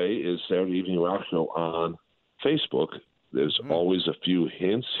best way is Saturday Evening Rock Show on Facebook. There's always a few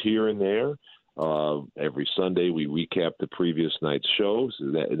hints here and there. Every Sunday we recap the previous night's shows,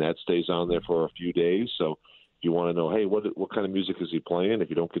 and that stays on there for a few days. So if you want to know, hey, what kind of music is he playing, if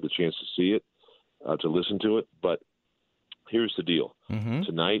you don't get the chance to see it, to listen to it. But here's the deal.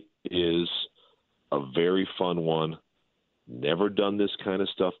 Tonight is a very fun one. Never done this kind of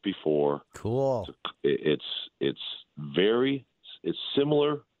stuff before. Cool. It's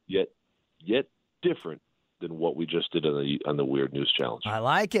similar yet different than what we just did on the Weird News Challenge. I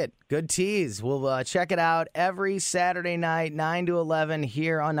like it. Good tease. We'll check it out every Saturday night, 9 to 11,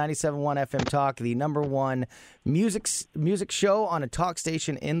 here on 97.1 FM Talk, the number one music show on a talk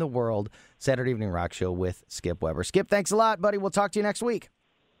station in the world. Saturday Evening Rock Show with Skip Weber. Skip, thanks a lot, buddy. We'll talk to you next week.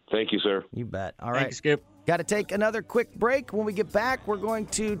 Thank you, sir. You bet. All right. Thanks, Skip. Got to take another quick break. When we get back, we're going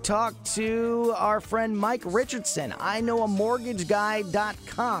to talk to our friend Mike Richardson.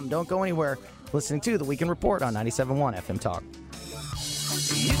 IKnowAMortgageGuy.com. Don't go anywhere. Listening to The Weekend Report on 97.1 FM Talk.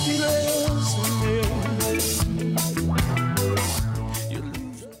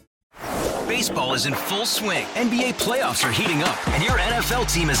 Baseball is in full swing. NBA playoffs are heating up, and your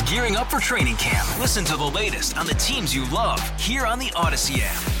NFL team is gearing up for training camp. Listen to the latest on the teams you love here on the Odyssey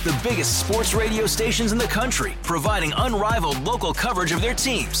app. The biggest sports radio stations in the country, providing unrivaled local coverage of their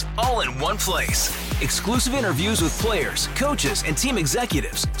teams, all in one place. Exclusive interviews with players, coaches, and team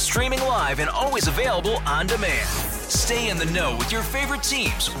executives, streaming live and always available on demand. Stay in the know with your favorite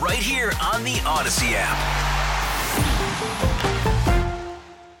teams right here on the Odyssey app.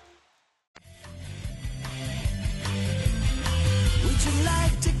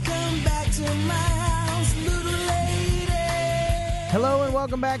 Hello and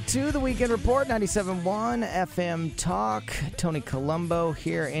welcome back to the Weekend Report, 97.1 FM Talk. Tony Colombo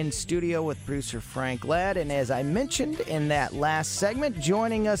here in studio with producer Frank Ladd. And as I mentioned in that last segment,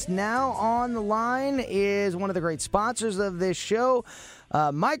 joining us now on the line is one of the great sponsors of this show,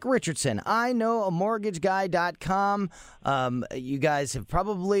 Mike Richardson, IKnowAMortgageGuy.com. You guys have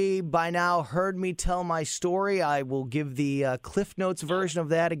probably by now heard me tell my story. I will give the Cliff Notes version of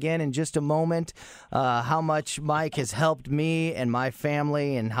that again in just a moment. How much Mike has helped me and my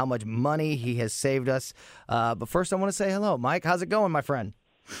family and how much money he has saved us. But first I want to say hello. Mike, how's it going, my friend?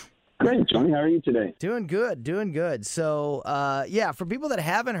 Great, Tony. How are you today? Doing good. So, for people that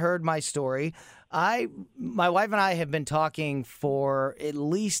haven't heard my story, my wife and I have been talking for at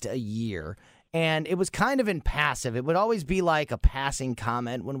least a year, and it was kind of in passive. It would always be like a passing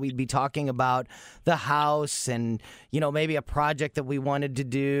comment when we'd be talking about the house and, maybe a project that we wanted to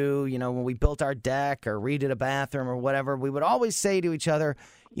do, when we built our deck or redid a bathroom or whatever. We would always say to each other,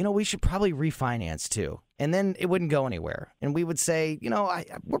 we should probably refinance too. And then it wouldn't go anywhere. And we would say,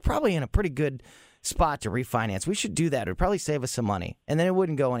 we're probably in a pretty good spot to refinance. We should do that. It would probably save us some money. And then it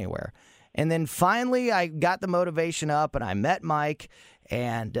wouldn't go anywhere. And then finally I got the motivation up and I met Mike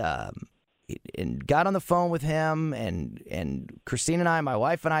and got on the phone with him. And Christine and I, my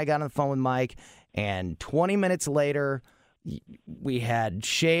wife and I, got on the phone with Mike. And 20 minutes later, we had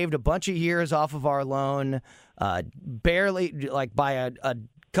shaved a bunch of years off of our loan, barely, like by a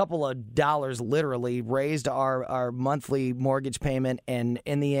couple of dollars, literally raised our monthly mortgage payment, and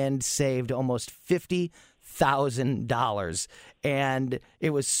in the end saved almost $50,000. And it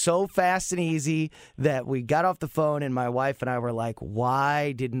was so fast and easy that we got off the phone and my wife and I were like,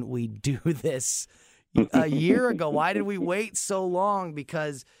 why didn't we do this a year ago? Why did we wait so long?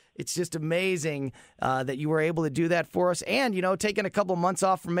 Because it's just amazing that you were able to do that for us. And, taking a couple months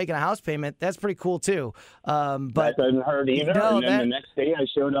off from making a house payment, that's pretty cool, too. But that doesn't hurt either. And then the next day I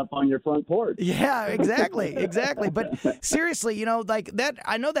showed up on your front porch. Yeah, exactly. But seriously, like that,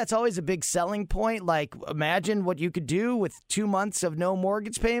 I know that's always a big selling point. Like, imagine what you could do with 2 months of no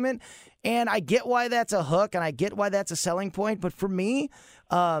mortgage payment. And I get why that's a hook, and I get why that's a selling point. But for me,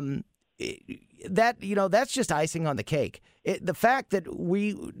 that's just icing on the cake. The fact that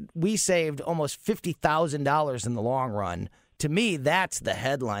we saved almost $50,000 in the long run, to me, that's the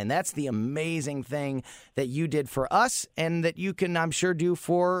headline. That's the amazing thing that you did for us and that you can, I'm sure, do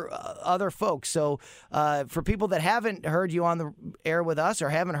for other folks. So for people that haven't heard you on the air with us or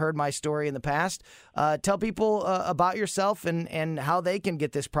haven't heard my story in the past, tell people about yourself and how they can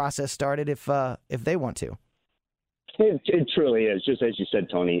get this process started if they want to. It truly is, just as you said,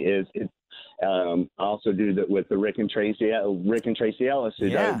 Tony. I also do that with the Rick and Tracy Ellis, who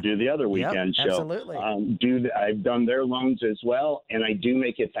do the other weekend show. Absolutely. I've done their loans as well, and I do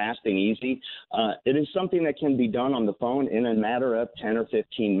make it fast and easy. It is something that can be done on the phone in a matter of 10 or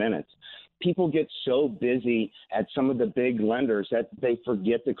 15 minutes. People get so busy at some of the big lenders that they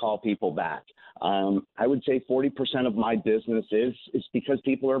forget to call people back. I would say 40% of my business is because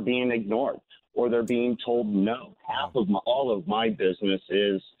people are being ignored or they're being told no. All of my business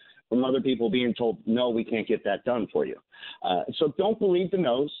is from other people being told, no, we can't get that done for you. So don't believe the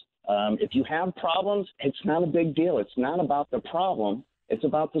no's. If you have problems, it's not a big deal. It's not about the problem. It's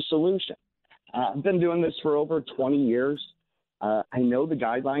about the solution. I've been doing this for over 20 years. I know the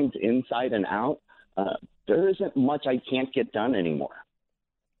guidelines inside and out. There isn't much I can't get done anymore.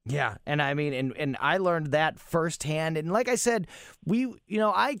 Yeah, and I mean, and I learned that firsthand. And like I said,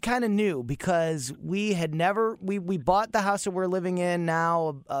 I kind of knew because we bought the house that we're living in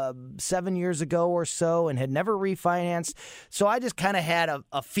now 7 years ago or so and had never refinanced. So I just kind of had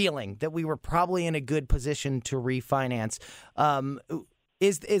a feeling that we were probably in a good position to refinance.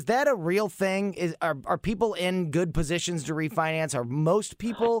 Is that a real thing? Are people in good positions to refinance? Are most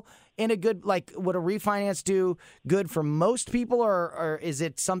people in a good, would a refinance do good for most people, or is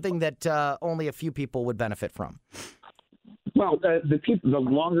it something that only a few people would benefit from? Well, the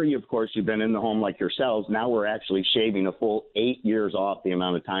longer you've been in the home like yourselves, now we're actually shaving a full 8 years off the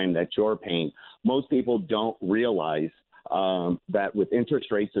amount of time that you're paying. Most people don't realize that with interest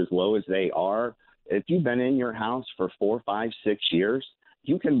rates as low as they are, if you've been in your house for 4, 5, 6 years,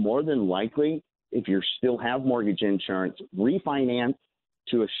 you can more than likely, if you still have mortgage insurance, refinance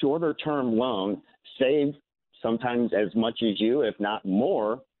to a shorter term loan, save sometimes as much as you, if not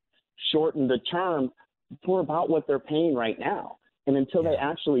more, shorten the term for about what they're paying right now. And until they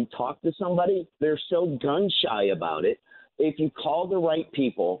actually talk to somebody, they're so gun shy about it. If you call the right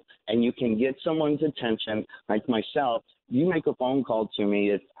people and you can get someone's attention, like myself, you make a phone call to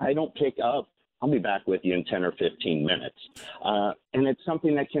me. If I don't pick up, I'll be back with you in 10 or 15 minutes. And it's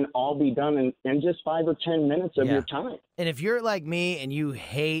something that can all be done in just 5 or 10 minutes of your time. And if you're like me and you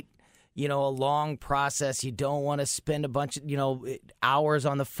hate, a long process, you don't want to spend a bunch of, hours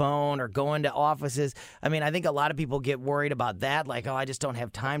on the phone or going to offices. I mean, I think a lot of people get worried about that. Like, I just don't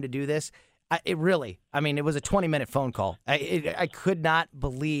have time to do this. It was a 20-minute phone call. I could not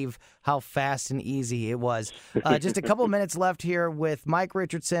believe how fast and easy it was. Just a couple minutes left here with Mike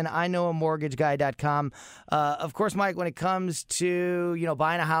Richardson, IknowAMortgageGuy.com. Of course, Mike, when it comes to,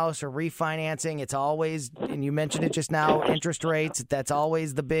 buying a house or refinancing, it's always, and you mentioned it just now, interest rates. That's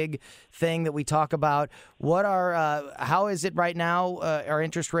always the big thing that we talk about. How is it right now? Are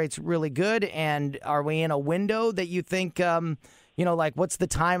interest rates really good? And are we in a window that you think, what's the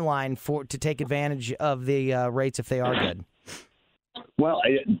timeline to take advantage of the rates if they are good? Well,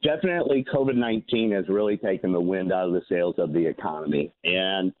 definitely COVID-19 has really taken the wind out of the sails of the economy,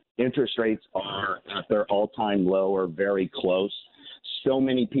 and interest rates are at their all-time low or very close. So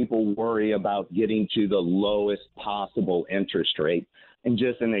many people worry about getting to the lowest possible interest rate. And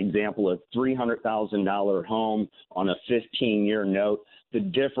just an example, a $300,000 home on a 15-year note, the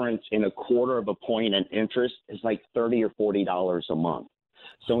difference in a quarter of a point in interest is like $30 or $40 a month.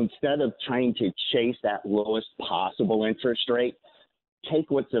 So instead of trying to chase that lowest possible interest rate,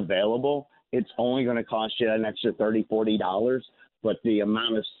 take what's available. It's only going to cost you an extra $30, $40, but the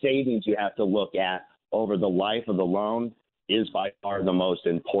amount of savings you have to look at over the life of the loan is by far the most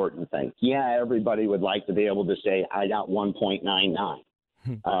important thing. Yeah, everybody would like to be able to say, I got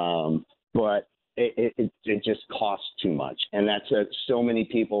 1.99, but it just costs too much. And that's so many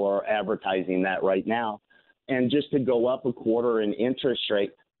people are advertising that right now. And just to go up a quarter in interest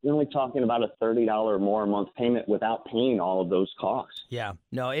rate, you're only talking about a $30 or more a month payment without paying all of those costs. Yeah,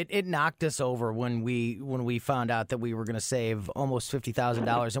 no, it knocked us over when we found out that we were going to save almost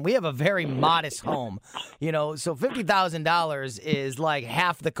 $50,000, and we have a very modest home, so $50,000 is like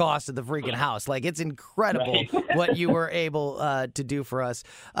half the cost of the freaking house. Like, it's incredible what you were able to do for us.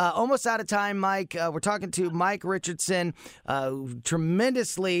 Almost out of time, Mike. We're talking to Mike Richardson, who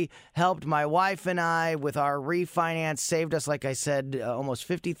tremendously helped my wife and I with our refinance, saved us, like I said, almost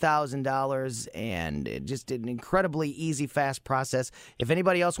 $50,000, and just an incredibly easy, fast process. If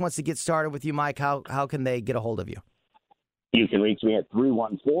anybody else wants to get started with you, Mike, how can they get a hold of you? You can reach me at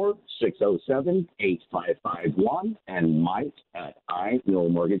 314-607-8551 and Mike at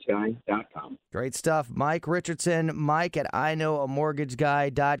iknowamortgageguy.com. Great stuff. Mike Richardson, Mike at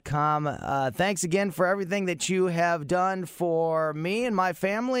iknowamortgageguy.com. Thanks again for everything that you have done for me and my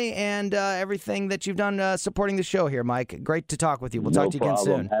family, and everything that you've done supporting the show here, Mike. Great to talk with you. We'll talk to you again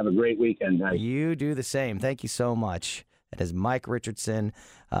soon. Have a great weekend, guys. You do the same. Thank you so much. That is Mike Richardson,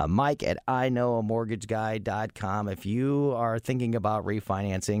 Mike at iknowamortgageguy.com. If you are thinking about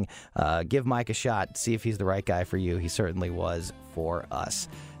refinancing, give Mike a shot. See if he's the right guy for you. He certainly was for us.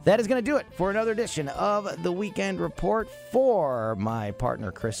 That is going to do it for another edition of the Weekend Report. For my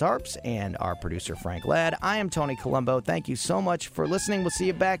partner, Chris Arps, and our producer, Frank Ladd, I am Tony Colombo. Thank you so much for listening. We'll see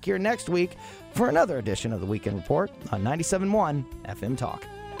you back here next week for another edition of the Weekend Report on 97.1 FM Talk.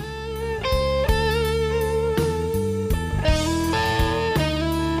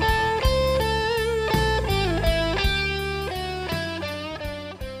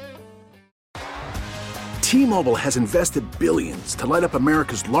 T-Mobile has invested billions to light up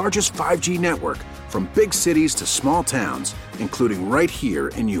America's largest 5G network, from big cities to small towns, including right here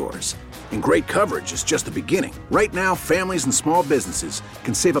in yours. And great coverage is just the beginning. Right now, families and small businesses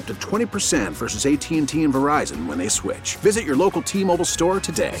can save up to 20% versus AT&T and Verizon when they switch. Visit your local T-Mobile store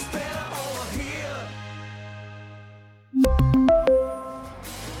today.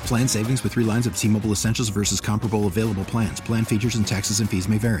 Plan savings with 3 lines of T-Mobile Essentials versus comparable available plans. Plan features and taxes and fees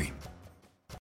may vary.